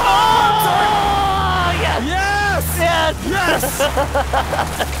 Yes! Yes! Yes! Yes!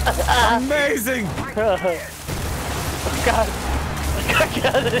 Amazing! Oh god. I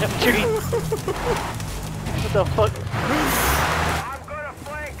got out of them trees. What the fuck? I'm gonna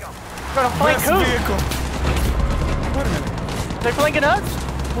flank him. Gonna flank Best who? vehicle. Wait a minute. They flanking us?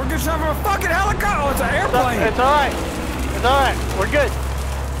 We're getting shot from a fucking helicopter. Oh, it's an airplane. It's alright. It's alright. We're good.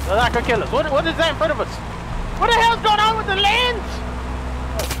 They're not gonna kill us. What is that in front of us? What the hell's going on with the lens?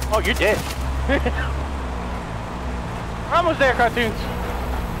 Oh, you're dead. We're almost there, cartoons.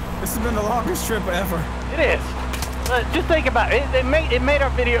 This has been the longest trip ever. It is. But just think about it. It made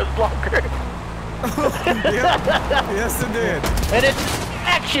our videos longer. Yep. Yes, it did. And it's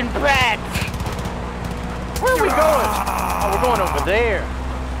action-packed. Where are we going? Oh, we're going over there.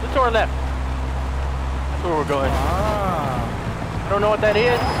 Look to our left. That's where we're going. Ah. I don't know what that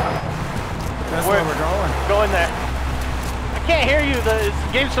is. That's where we're going. Going there. I can't hear you. The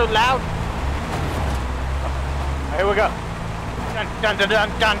game's so loud. Here we go. Dun dun dun dun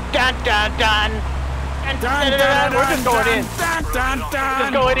dun dun dun dun. We're just going in.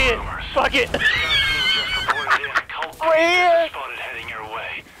 Just going in. Fuck it. We're here.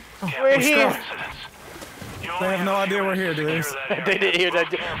 We're here. They have no idea we're here, Delirious. They didn't hear that.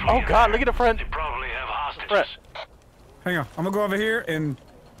 Oh God! Look at the front. Front. Hang on. I'm gonna go over here and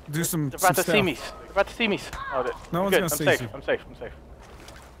do some. They're about to stuff. see me. They're about to see me. Oh, no one's good. gonna see safe. you. I'm safe. I'm safe.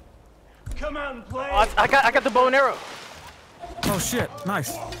 Come out and play. Oh, I got the bow and arrow. Oh shit!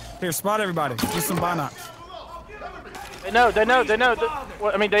 Nice. Here, spot everybody. Do some binocs. They know.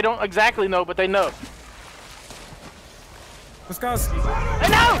 Well, I mean, they don't exactly know, but they know. This guy's. They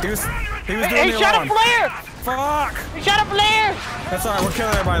know. He was doing He the shot alarm. a flare. Fuck! He shot a flare. That's alright. We're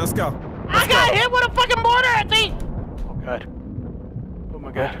killing everybody. Let's go. I got hit with a fucking mortar at me. Oh God. Oh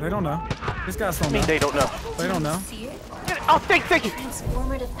my God. They don't know. These guys don't I mean, know. they don't know. They don't know. See it? Oh, thank you.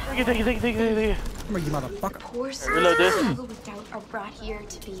 Transformative power. Thank you. Come here, you motherfucker. Poor souls Reload this. who without are brought here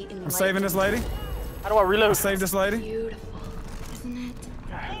to be I'm saving this lady. How do I reload? Save this lady. beautiful, isn't it?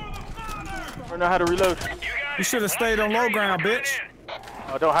 I don't know how to reload. You should have stayed on low ground, bitch.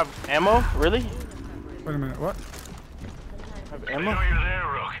 I don't have ammo? Really? Wait a minute. What? Have ammo? You're there,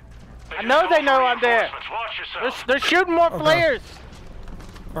 Rook. I know they know I'm there. Watch yourself. They're shooting more flares.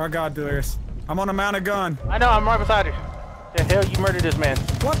 Oh God, Delirious. I'm on a mounted gun. I know, I'm right beside you. The hell you murdered this man?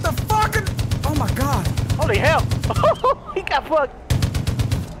 What the fuck? Oh my God. Holy hell! He got fucked.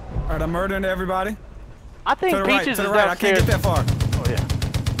 All right, I'm murdering everybody. I think To the right, Peaches to the is right. I can't downstairs. get that far. Oh yeah.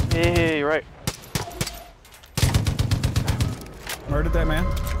 Yeah, you're right. Murdered that man.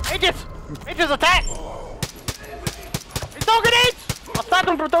 Peaches attack! He's throwing grenades! I'll stop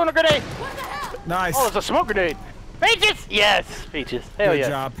him from throwing a grenade. Nice. Oh, it's a smoke grenade. Peaches! Yes, Peaches. Hell Good yeah.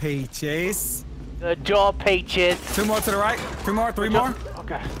 job, Peaches. Good job, Peaches. 2 more to the right. 2 more. 3 more. Oh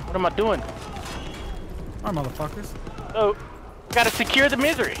God, what am I doing? All right, motherfuckers. Oh, we gotta secure the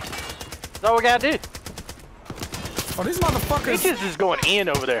misery. That's all we gotta do. Oh, these motherfuckers. Peaches is going in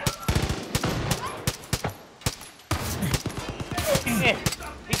over there. Yeah.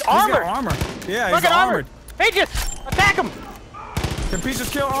 He's He's armored. got armor. Yeah, Look he's at armored. Peaches, attack him. Can Peaches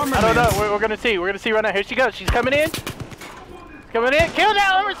kill armor? I don't man? know. We're gonna see. We're gonna see right now. Here she goes. She's coming in. Coming in. Kill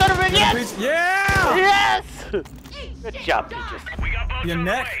that armor, son of a bitch. Yes. Peaches. Yeah. Yes. Good job, Peaches. We got boats Your on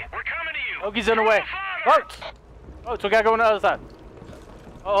the neck. way. We're coming to you. Oki's in the way. Boats. Boats. We gotta go on the other side.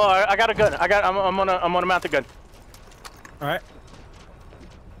 Oh, I got a gun. I'm gonna mount the gun. All right.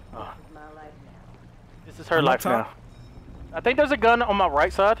 Oh. This is her I'm life up now. top. I think there's a gun on my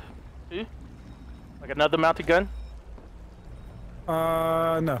right side. See? Like another mounted gun.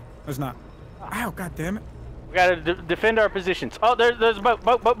 No, there's not. Ow, god damn it. We gotta defend our positions. Oh, there's a boat.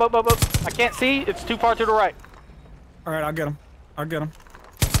 Boat. I can't see. It's too far to the right. All right, I'll get him. I'll get him.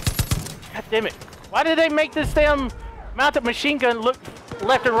 God damn it. Why did they make this damn mounted machine gun look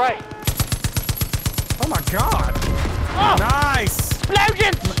left and right? Oh my god. Oh! Nice.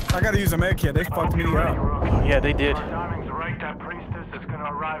 Explosions! I gotta use a med kit. They fucked me up. Oh, yeah, they did. Timing's right. That priestess is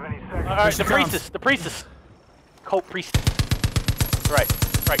gonna arrive any second. Alright, she the comes. priestess. Cult priestess. Right,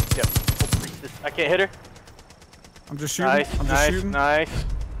 yep. Cult priestess. I can't hit her. I'm just shooting. Nice, I'm just shooting. nice.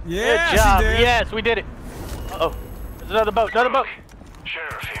 Yeah, Good job. she did. Yes, we did it. Uh-oh. There's another boat.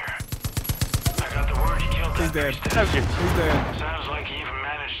 Sheriff here. I got the word you killed He's that dead. priestess. He's dead. Sounds like you even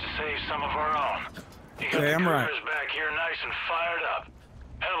managed to save some of our own. You got Damn the right. Cougars back here nice and fired up.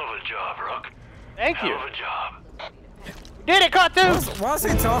 Hell of a job, Rook. Thank you. Hell of a job. We did it, cartoon! Why is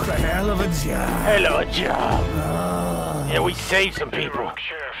he talking? Hell of a job. Hell of a job. Yeah, we saved some Hey, people. Rook,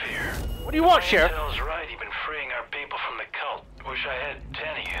 Sheriff here. What do you want, Sheriff? Intel's right. You've been freeing our people from the cult. Wish I had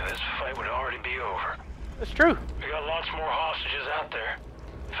 10 of you. This fight would already be over. That's true. We got lots more hostages out there.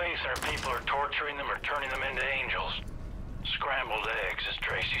 Face our people are torturing them or turning them into angels. Scrambled eggs, as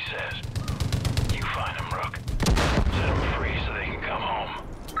Tracy says. You find them, Rook. Set them free so they can come home.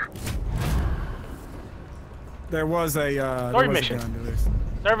 There was a Story mission. gun to this.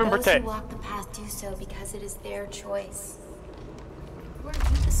 Serve and Those protect. who walk the path do so because it is their choice. Who are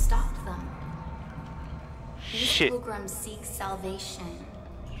you to stop them? These Shit. pilgrims seek salvation.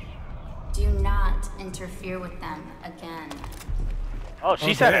 Do not interfere with them again. Oh,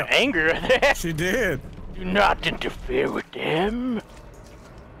 she sounded damn. angry right there. She did. Do not interfere with them.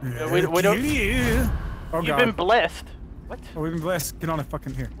 Yeah, we don't- kill you. Oh You've god. been blessed. What? Oh, we've been blessed. Get on it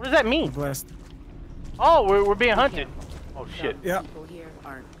fucking here. What does that mean? Blessed. Oh, we're being hunted. Oh shit. Yeah. People here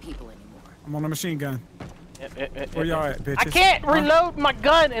aren't people anymore. I'm on a machine gun. Where y'all at, bitches? I can't Huh? reload my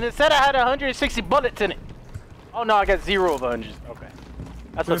gun, and it said I had 160 bullets in it. Oh no, I got 0 of 100. Okay.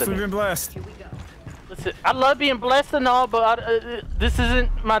 That's what Yes, that we've means. been blessed. Listen, I love being blessed and all, but this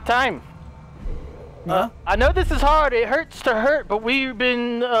isn't my time. No? I know this is hard. It hurts to hurt, but we've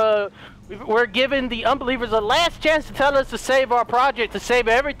been we're giving the unbelievers a last chance to tell us to save our project, to save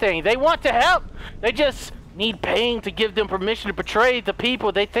everything. They want to help. They just need pain to give them permission to betray the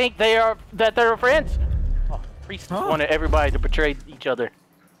people they think they're friends. Oh, priests wanted everybody to betray each other.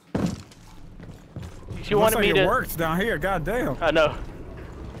 She wanted Looks me like to. it worked down here. God damn. I know.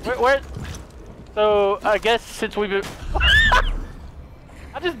 Where? So I guess since we've been,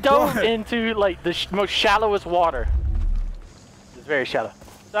 I just dove What? into like the most shallowest water. It's very shallow.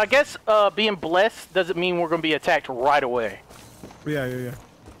 So I guess being blessed doesn't mean we're gonna be attacked right away. Yeah.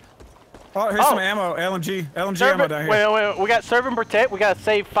 Oh, here's some ammo. LMG Serve ammo it- down here. wait, we got serve and protect. We gotta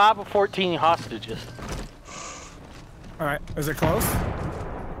save 5 of 14 hostages. All right. Is it close?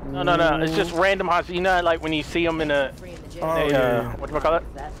 No. It's just random hostages. You know, like when you see them in a, Oh, yeah. what do you call it?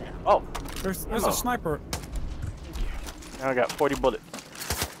 Oh, There's ammo. a sniper. now I got 40 bullets.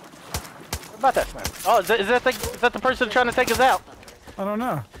 What about that sniper? Oh, is that the person trying to take us out? I don't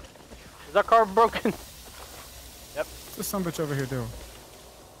know. Is our car broken? Yep. What's this son of a bitch over here doing?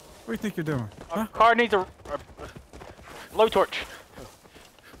 What do you think you're doing? Our car needs a blowtorch.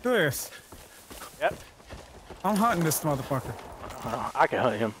 Do this. Yep. I'm hunting this motherfucker. I can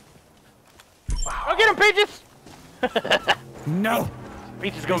hunt him. Go get him, Peaches! No.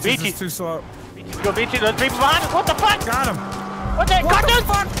 Peaches gonna beat This you. is too slow. Peaches gonna beat you. There's people behind us. What the fuck? Got him. What the What the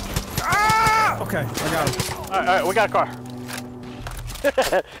fuck? fuck? Ah! Okay, I got him. Alright, we got a car.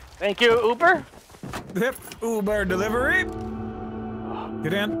 Thank you, Uber. Yep. Uber delivery.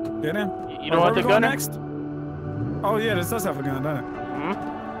 Get in. Get in. You don't want Where the we going gunner? next? Oh yeah, this does have a gun, doesn't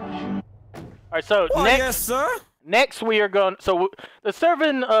it? Alright, so Oh next, yes, sir. next we are going. So the serve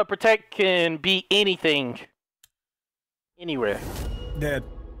and protect can be anything, anywhere. Dead.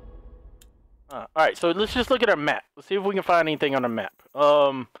 Alright, so let's just look at our map. Let's see if we can find anything on the map.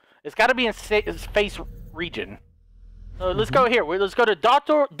 It's got to be in space region. So let's go here. Let's go to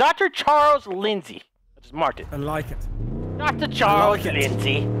Dr. Charles Lindsay. I just marked it. I like it. Dr. Charles like it.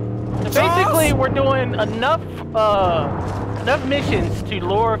 Lindsay. So basically, we're doing enough enough missions to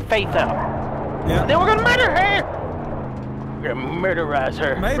lure Faith out. Yeah. And then we're gonna murder her. We're gonna murderize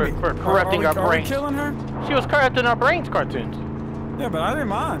her Maybe. for corrupting our Are we brains. killing her? She was corrupting our brains, cartoons. Yeah, but I didn't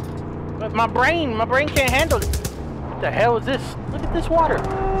mind. But my brain can't handle it. What the hell is this? Look at this water.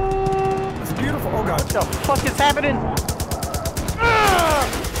 It's beautiful. Oh god. What the fuck is happening? Ah!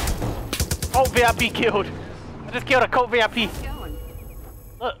 Cult VIP killed. I just killed a cult VIP.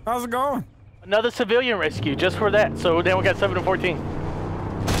 Look, How's it going? another civilian rescue just for that. So then we got 7 to 14.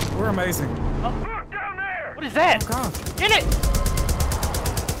 We're amazing. Oh. Look down there! What is that? Oh god. Get it!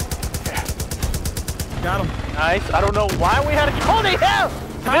 Got him. Nice. I don't know why we had a holy hell!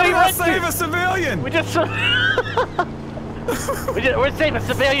 How did Civilian I rescue! save a civilian? We just we're saving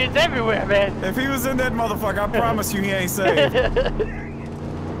civilians everywhere, man. If he was in that motherfucker, I promise you he ain't saved.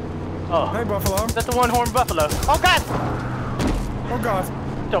 Oh, Hey, Buffalo. is that the one-horned buffalo? Oh god! Oh god.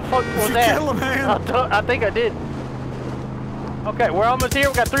 The fuck was you that? kill him, man? I think I did. Okay, we're almost here.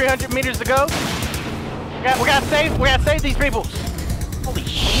 We got 300 meters to go. We gotta save these people. Holy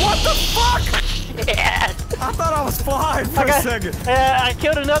shit! What the fuck? Yeah. I thought I was flying for a second. I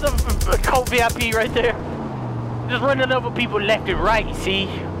killed another cult VIP right there. Just running over people left and right, you see?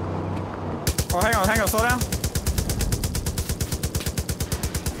 Oh, hang on, slow down.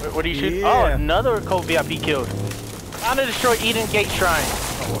 What are you shooting? Yeah. Oh, another cult VIP killed. Found to destroy Eden Gate Shrine.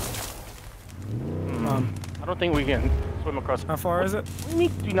 I don't think we can swim across. How far is it? What do you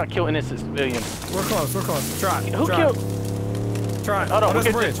mean do not kill innocent civilians? We're close. Try. Who try. killed? Try. Hold on, this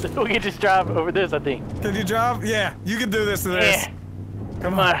we bridge. can just drive over this, I think. Can you drive? Yeah, you can do this to this. Yeah.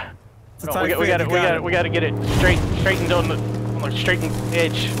 Come on. It's a No, tight we fit, gotta get it straightened on the straightened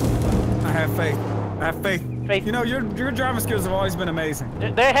edge. I have faith. Faith. You know, your driving skills have always been amazing.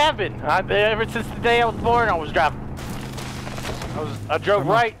 They have been. Ever since the day I was born, I was driving. I drove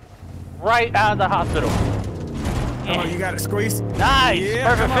right out of the hospital. Come on, you got it. Squeeze. Nice. Yeah,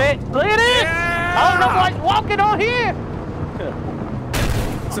 Perfect fit. Look at this. Yeah. I don't know what's walking on here.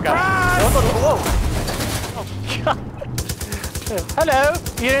 Surprise! Whoa. Oh, God. Hello.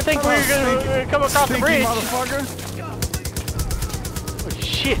 You didn't think we were gonna come across the bridge? Motherfucker. Oh,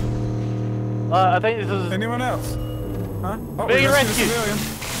 shit. I think this is Anyone else? Huh? Oh, Civilian we rescued a rescue. civilian.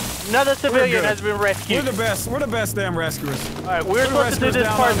 Another civilian good. has been rescued. We're the best. We're the best damn rescuers. All right, we're the supposed to do rescuers this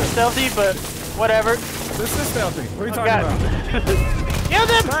down part under. stealthy, but whatever. This is stealthy. What are you Oh, talking about? Kill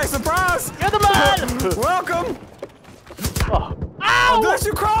them! Hey, surprise! Kill them all! Welcome! Oh. Ow! Oh, did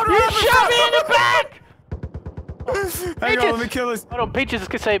you crawl You around shot me in the back! Hang on, let me kill this. Hold on, Peaches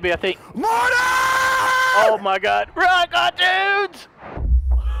can save me, I think. Mortar! Oh my god. Run, dudes!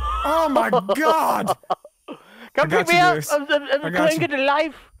 Oh my god! Come pick me up. I'm I got clinging to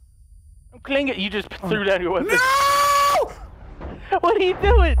life. I'm clinging. You just threw down your weapon. No! What are you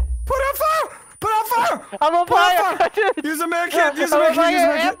doing? Put on fire! Put on fire! I'm on Put on fire. Use a med kit. Use a I'm med on kit. Use a fire.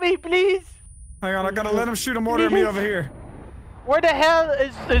 med Help kit. me, please. Hang on, I gotta let him shoot a mortar at me over here. Where the hell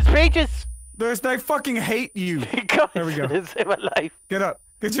is Peaches? They fucking hate you. There we go. Save my life. Get up.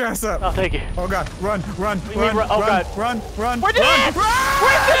 Get your ass up. Oh, thank you. Oh god. Run. Oh, God. Run. Where's that?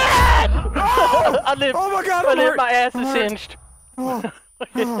 Where's that? I live. Oh my god, I I'm live. hurt. My ass I'm is hurt. singed. Oh.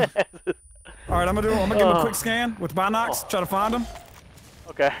 Oh. All right, I'm gonna give him a quick scan with binocs. Try to find him.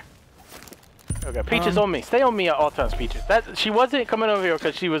 Okay. Peaches on me. Stay on me at all times, Peaches. She wasn't coming over here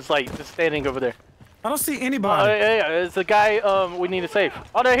because she was like just standing over there. I don't see anybody. Yeah, it's the guy we need to save.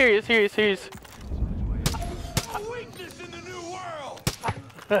 Oh, no, here he is. Weakness in the new world.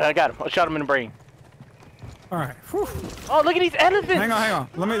 I got him. I shot him in the brain. All right. Whew. Oh, look at these elephants. Hang on.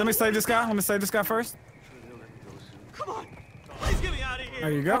 Let me save this guy. Let me save this guy first. Come on. Please get me out of here.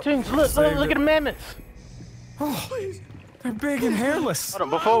 There you go. Cartoons, look at the mammoths. Oh, they're big and hairless. Hold on,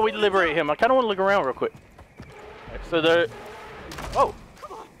 before we liberate him, I kind of want to look around real quick. Right, so they're... Oh,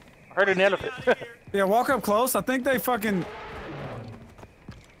 I heard an elephant. Yeah, walk up close. I think they fucking...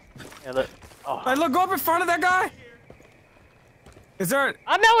 Yeah, look. Oh. Hey, look, go up in front of that guy. Is there...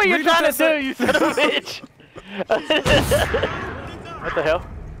 I know what you're Read trying what to that do, you son of a bitch. What the hell?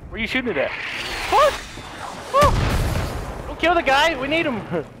 Where are you shooting it at? What? Oh. Don't kill the guy. We need him.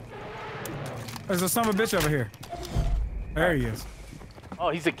 There's a son of a bitch over here. There he is. Oh,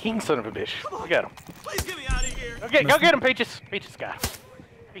 he's a king son of a bitch. Look at him. Please get me out of here. Okay, go get him, Peaches. Peaches guy.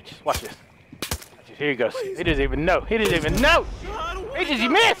 Peaches, watch this. Here he goes. He doesn't even know. Peaches, you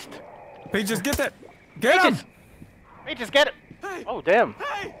missed. Peaches, get that. Get him. Peaches, get it. Oh, damn.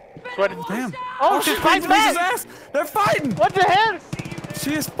 Sweating. Damn. Oh, she's fighting Peaches' back. ass. They're fighting. What the hell?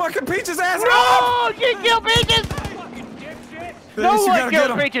 She is fucking Peaches' ass. No, she killed Peaches. No You one gotta get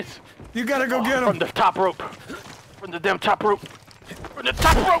killed him. Peaches. You gotta go get From him. the top rope. From the damn top rope. From the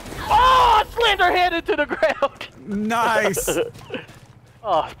top rope. Oh, I slammed her head into the ground. Nice.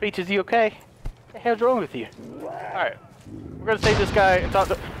 Oh, Peaches, you okay? What the hell's wrong with you? Alright. We're gonna save this guy and talk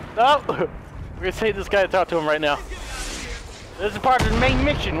to... No! We're gonna save this guy and talk to him right now. This is part of the main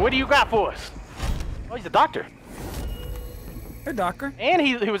mission. What do you got for us? Oh, he's a doctor. Hey, doctor. And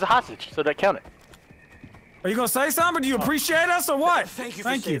he was a hostage, so that counted. Are you gonna say something? Do you appreciate us or what? Thank you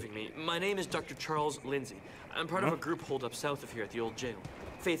for saving me. My name is Dr. Charles Lindsay. I'm part of a group holed up south of here at the old jail.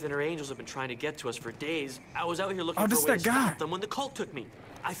 Faith and her angels have been trying to get to us for days. I was out here looking for a way to stop them when the cult took me.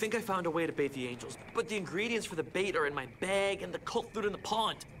 I think I found a way to bait the angels, but the ingredients for the bait are in my bag, and the cult threw it in the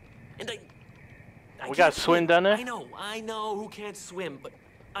pond. And I We got swim down there? I know who can't swim, but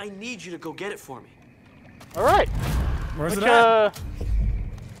I need you to go get it for me. All right. Where's it at? Is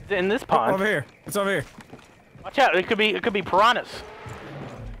it in this pond? Over here. It's over here. Watch out! It could be piranhas.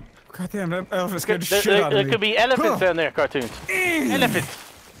 Goddamn, that elephant scared the shit out of me. There could be elephants down there, cartoons. Elephants.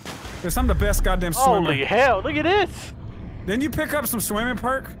 Dude, I'm the best goddamn swimmer. Holy hell! Look at this. Didn't you pick up some swimming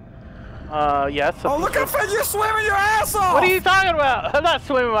perk? Yes. Oh, look how fast you're swimming your ass off! What are you talking about? I'm not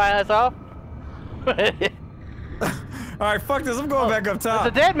swimming my ass off. Alright, fuck this. I'm going back up top.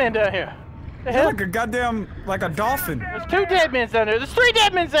 There's a dead man down here. The hell? Like a goddamn, like a dolphin. There's 2 dead men down there. There's 3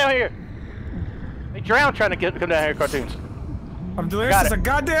 dead men down here. They drowned trying to come down here, cartoons. I'm delirious. It's a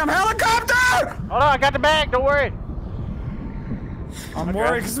goddamn helicopter! Hold on, I got the bag. Don't worry. I'm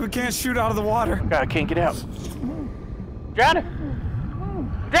worried because we can't shoot out of the water. God, I can't get out. Drowning!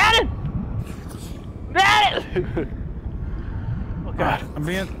 Drowning! Drowning! Oh God!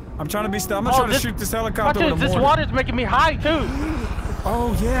 I'm trying to be still. I'm gonna try to shoot this helicopter with a mortar. This water's making me high too.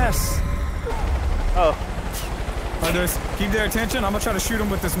 Oh yes. Oh. Just keep their attention. I'm gonna try to shoot them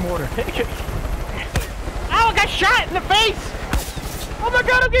with this mortar. Ow! I got shot in the face! Oh my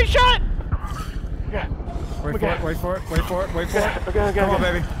God! I'm getting shot! Wait for it, wait for it, wait for it, wait for it. Okay, come on,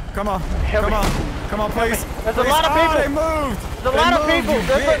 baby. Come on. Come on. Come on, please. There's a lot of people. They moved. There's a lot of people.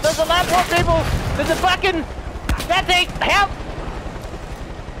 There's a lot more people. There's a fucking... That thing. Help!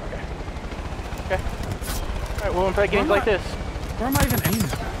 Okay. Alright, we're gonna play games like this. Where am I even aiming?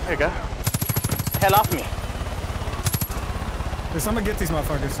 There you go. Hell off me. Listen, I'm gonna get these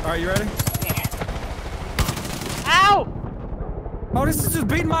motherfuckers. Alright, you ready? Ow! Oh, this is just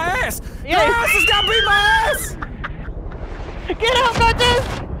beating my ass! Yeah. Your ass just got beat my ass! Get out, Martin!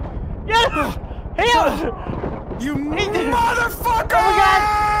 Get out! Help! You motherfucker! Oh my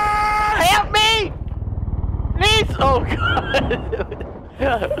God! Help me! Please! Oh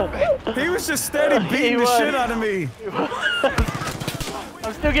God! He was just steady beating the shit out of me.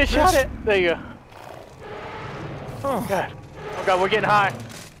 I'm still getting shot at. There you go. Oh God. Oh God, we're getting high.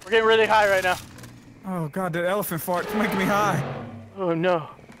 We're getting really high right now. Oh God, that elephant fart's making me high. Oh no.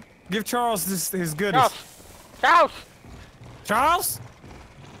 Give Charles his goodies. Charles! Charles?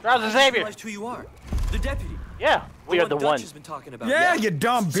 Charles the Savior. Realized who you are. The deputy. Yeah, we are the Dutch ones. has been talking about. Yeah, you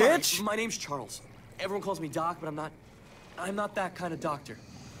dumb bitch. Sorry, my name's Charles. Everyone calls me Doc, but I'm not that kind of doctor.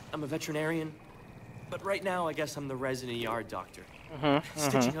 I'm a veterinarian, but right now I guess I'm the resident ER doctor.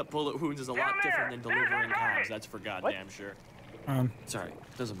 Stitching up bullet wounds is a lot different than delivering calves. That's for goddamn sure. Sorry,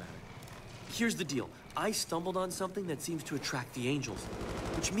 doesn't matter. Here's the deal. I stumbled on something that seems to attract the angels,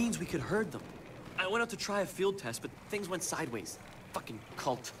 which means we could herd them. I went out to try a field test, but things went sideways. Fucking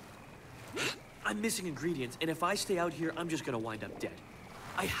cult. I'm missing ingredients, and if I stay out here, I'm just gonna wind up dead.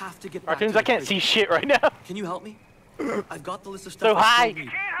 I have to get back to the I can't see shit right now. Can you help me? I've got the list of stuff. So high. If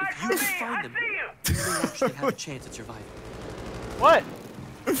you can find them, you may actually have a chance at surviving. What?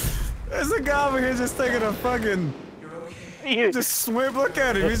 There's a guy over here just taking a fucking... Just swim. Look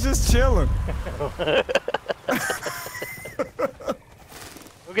at him. He's just chilling. We'll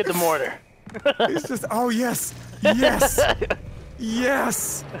get the mortar. He's just... Oh, yes. Yes.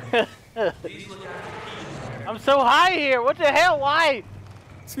 Yes. I'm so high here. What the hell? Why?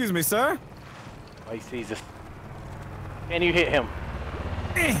 Excuse me, sir. Oh, he sees us. Can you hit him?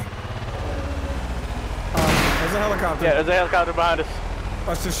 There's a helicopter. Yeah, there's a helicopter behind us.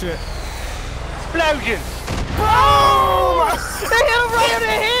 Watch this shit. Explosions! Boom! They hit him right on the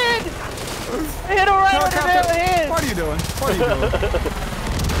head! They hit him right on the head! What are you doing? What are you doing?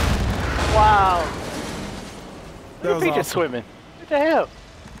 Wow. That was Peach is awesome. swimming. What the hell?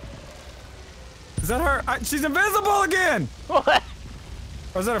 Is that her? She's invisible again! What?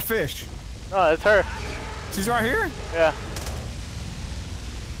 Or is that a fish? Oh, it's her. She's right here? Yeah.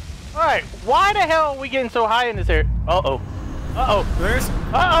 Alright, why the hell are we getting so high in this area? Uh-oh. Uh-oh. There's...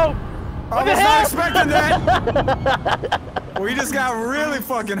 Uh-oh! I was not expecting that! We just got really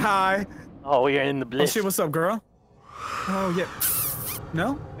fucking high. Oh, we are in the bliss. Oh shit, what's up, girl? Oh, yeah.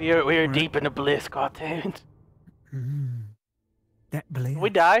 No? We are deep in the bliss, cartoons. That bliss. Did we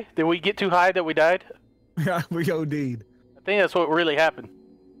die? Did we get too high that we died? Yeah, we OD'd. I think that's what really happened.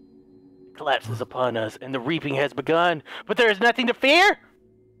 Collapse is upon us, and the reaping has begun. But there is nothing to fear.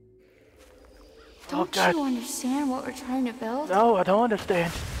 Don't you understand what we're trying to build? No, I don't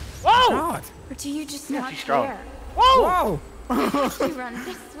understand. Whoa! God. Or do you just not She's strong. care? Whoa! Whoa! You run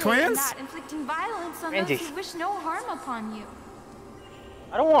this way Twins? and that, inflicting violence on those Twinsies. who wish no harm upon you.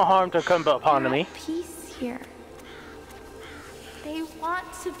 I don't want harm to come upon You're me. at peace here. They want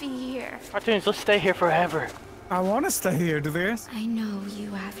to be here. Cartoons, let's stay here forever. I want to stay here, Delirious. I know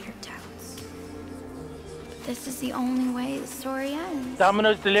you have your doubts. But this is the only way the story ends.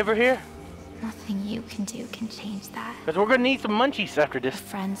 Domino's deliver here? Nothing you can do can change that. Because we're going to need some munchies after this.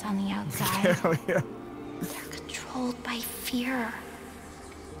 Friends on the outside, Hell yeah. they're controlled by fear.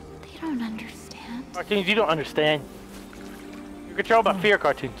 They don't understand. Cartoons, you don't understand. You're controlled by fear,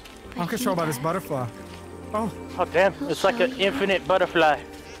 Cartoons. I'm controlled by this butterfly. Oh. Oh, damn. It's like an infinite butterfly.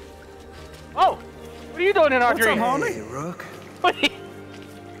 Oh! What are you doing in our What's up, dream? homie? Hey, Rook. What are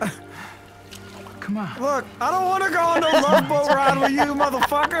you- Come on. Look, I don't want to go on no love boat ride with you,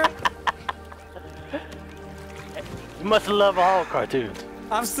 motherfucker. You must love all cartoons.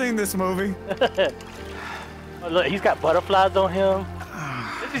 I've seen this movie. Oh, look, he's got butterflies on him.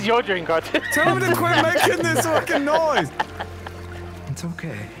 This is your dream, Cartoon. Tell him to quit making this fucking noise. It's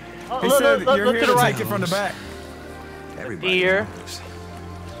okay. Oh, He look, said look, look, you're look here to the to right. take it from the back. Everybody Deer. knows.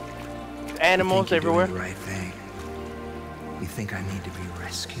 Animals You think you're everywhere. doing the right thing. You think I need to be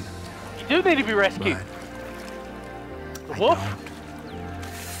rescued. You do need to be rescued. But The wolf?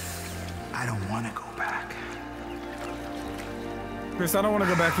 I don't want to go back. Chris, I don't want to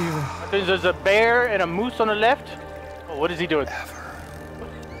go back either. There's a bear and a moose on the left. Oh, what is he doing? Ever.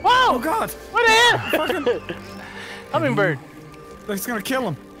 Whoa! Oh, God. What the hell? Hummingbird. He's going to kill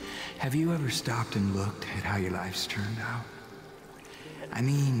him. Have you ever stopped and looked at how your life's turned out? I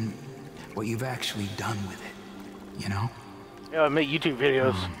mean, what you've actually done with it, you know? Yeah, I make YouTube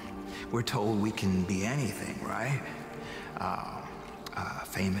videos. We're told we can be anything, right? A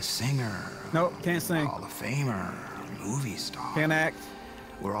famous singer. Nope, can't sing. Hall of Famer. Movie star. Can't act.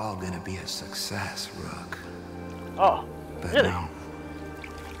 We're all gonna be a success, Rook. Oh, But really? no.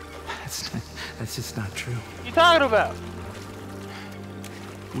 That's just not true. What you talking about?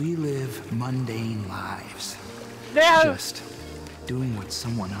 We live mundane lives. No! Just doing what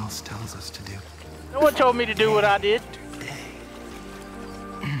someone else tells us to do. No one told me to do what I did.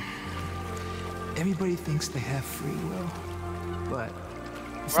 Everybody thinks they have free will, but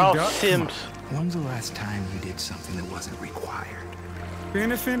We're all duck? Sims. when's the last time you did something that wasn't required?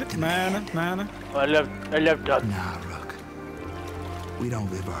 Being offended? Mana. Oh, I love ducks. Nah, Rook. We don't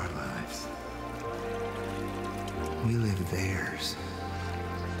live our lives. We live theirs.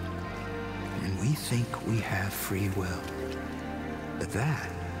 And we think we have free will. But that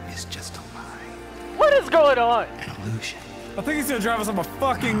is just a lie. What is going on? An illusion. I think he's going to drive us up a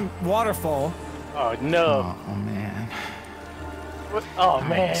fucking waterfall. Oh, no. Oh, man. What? Oh, I'm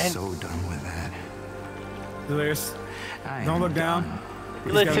man. so done with that. Delirious. I Don't am look down. done.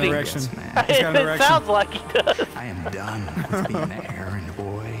 He's got an Listening. erection. Yes, man. He's got an It erection. sounds like he does. I am done with being an errand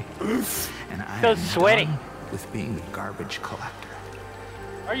boy. And I So am sweaty. done with being the garbage collector.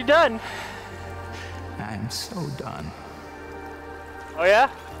 Are you done? I am so done. Oh, yeah?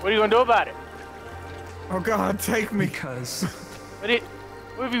 What are you going to do about it? Oh, God, take me. Because What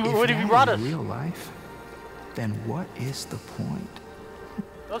have you if brought that us? is real life, then what is the point?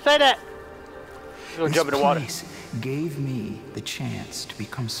 Don't say that. You're going to jump in the water. Place gave me the chance to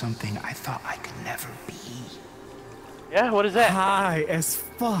become something I thought I could never be. Yeah, what is that? High as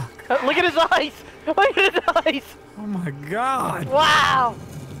fuck. Look at his eyes. Look at his eyes. Oh, my God. Wow.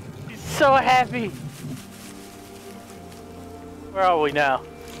 He's so happy. Where are we now?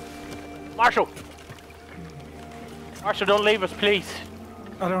 Marshall. Marshall, don't leave us, please.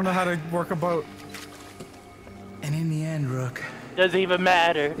 I don't know how to work a boat. And in the end, Rook, Doesn't even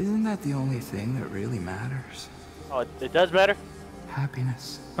matter. isn't that the only thing that really matters? Oh, it does matter?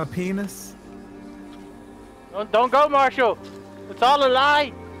 Happiness. A penis? Don't go, Marshall. It's all a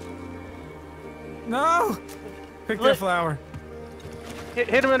lie. No! Pick that Look. flower. Hit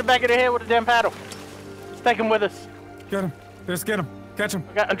him in the back of the head with a damn paddle. Let's take him with us. Get him. Just get him. Catch him.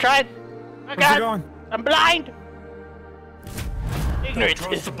 I'm trying. Where's he going? I'm blind. Ignorance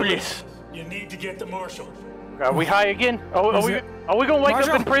is bliss. You need to get the marshal. Are we high again? Are Is we it- gonna wake up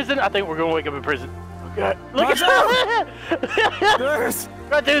Marshall? in prison? I think we're gonna wake up in prison. Okay. Look Marshall! at There's.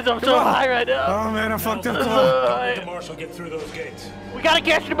 that. Dude, I'm so on. high right now. Oh, man, I fucked up. Don't let the marshal get through those gates. We gotta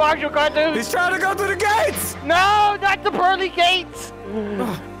catch the Marshall cartoon. He's trying to go through the gates! No, not the pearly gates.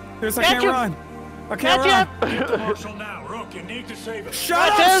 There's, I Catch can't him. run. I can't Catch run. him. Get the marshal now, Rook. Doc, you need to save him.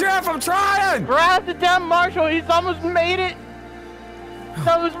 Shut up, Sheriff! I'm trying! Grab the damn Marshal. He's almost made it. He's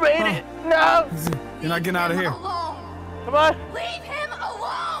almost made it. No. You're not getting out of here. Come on. Leave him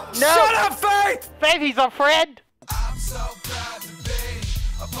alone! No. Shut up, Faith! Faith, he's our friend. I'm so proud to be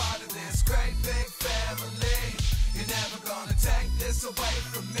a part of this great big family. You're never gonna take this away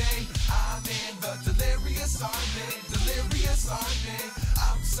from me. I'm in the Delirious Army, Delirious Army.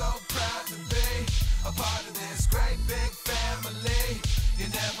 I'm so proud to be a part of this great big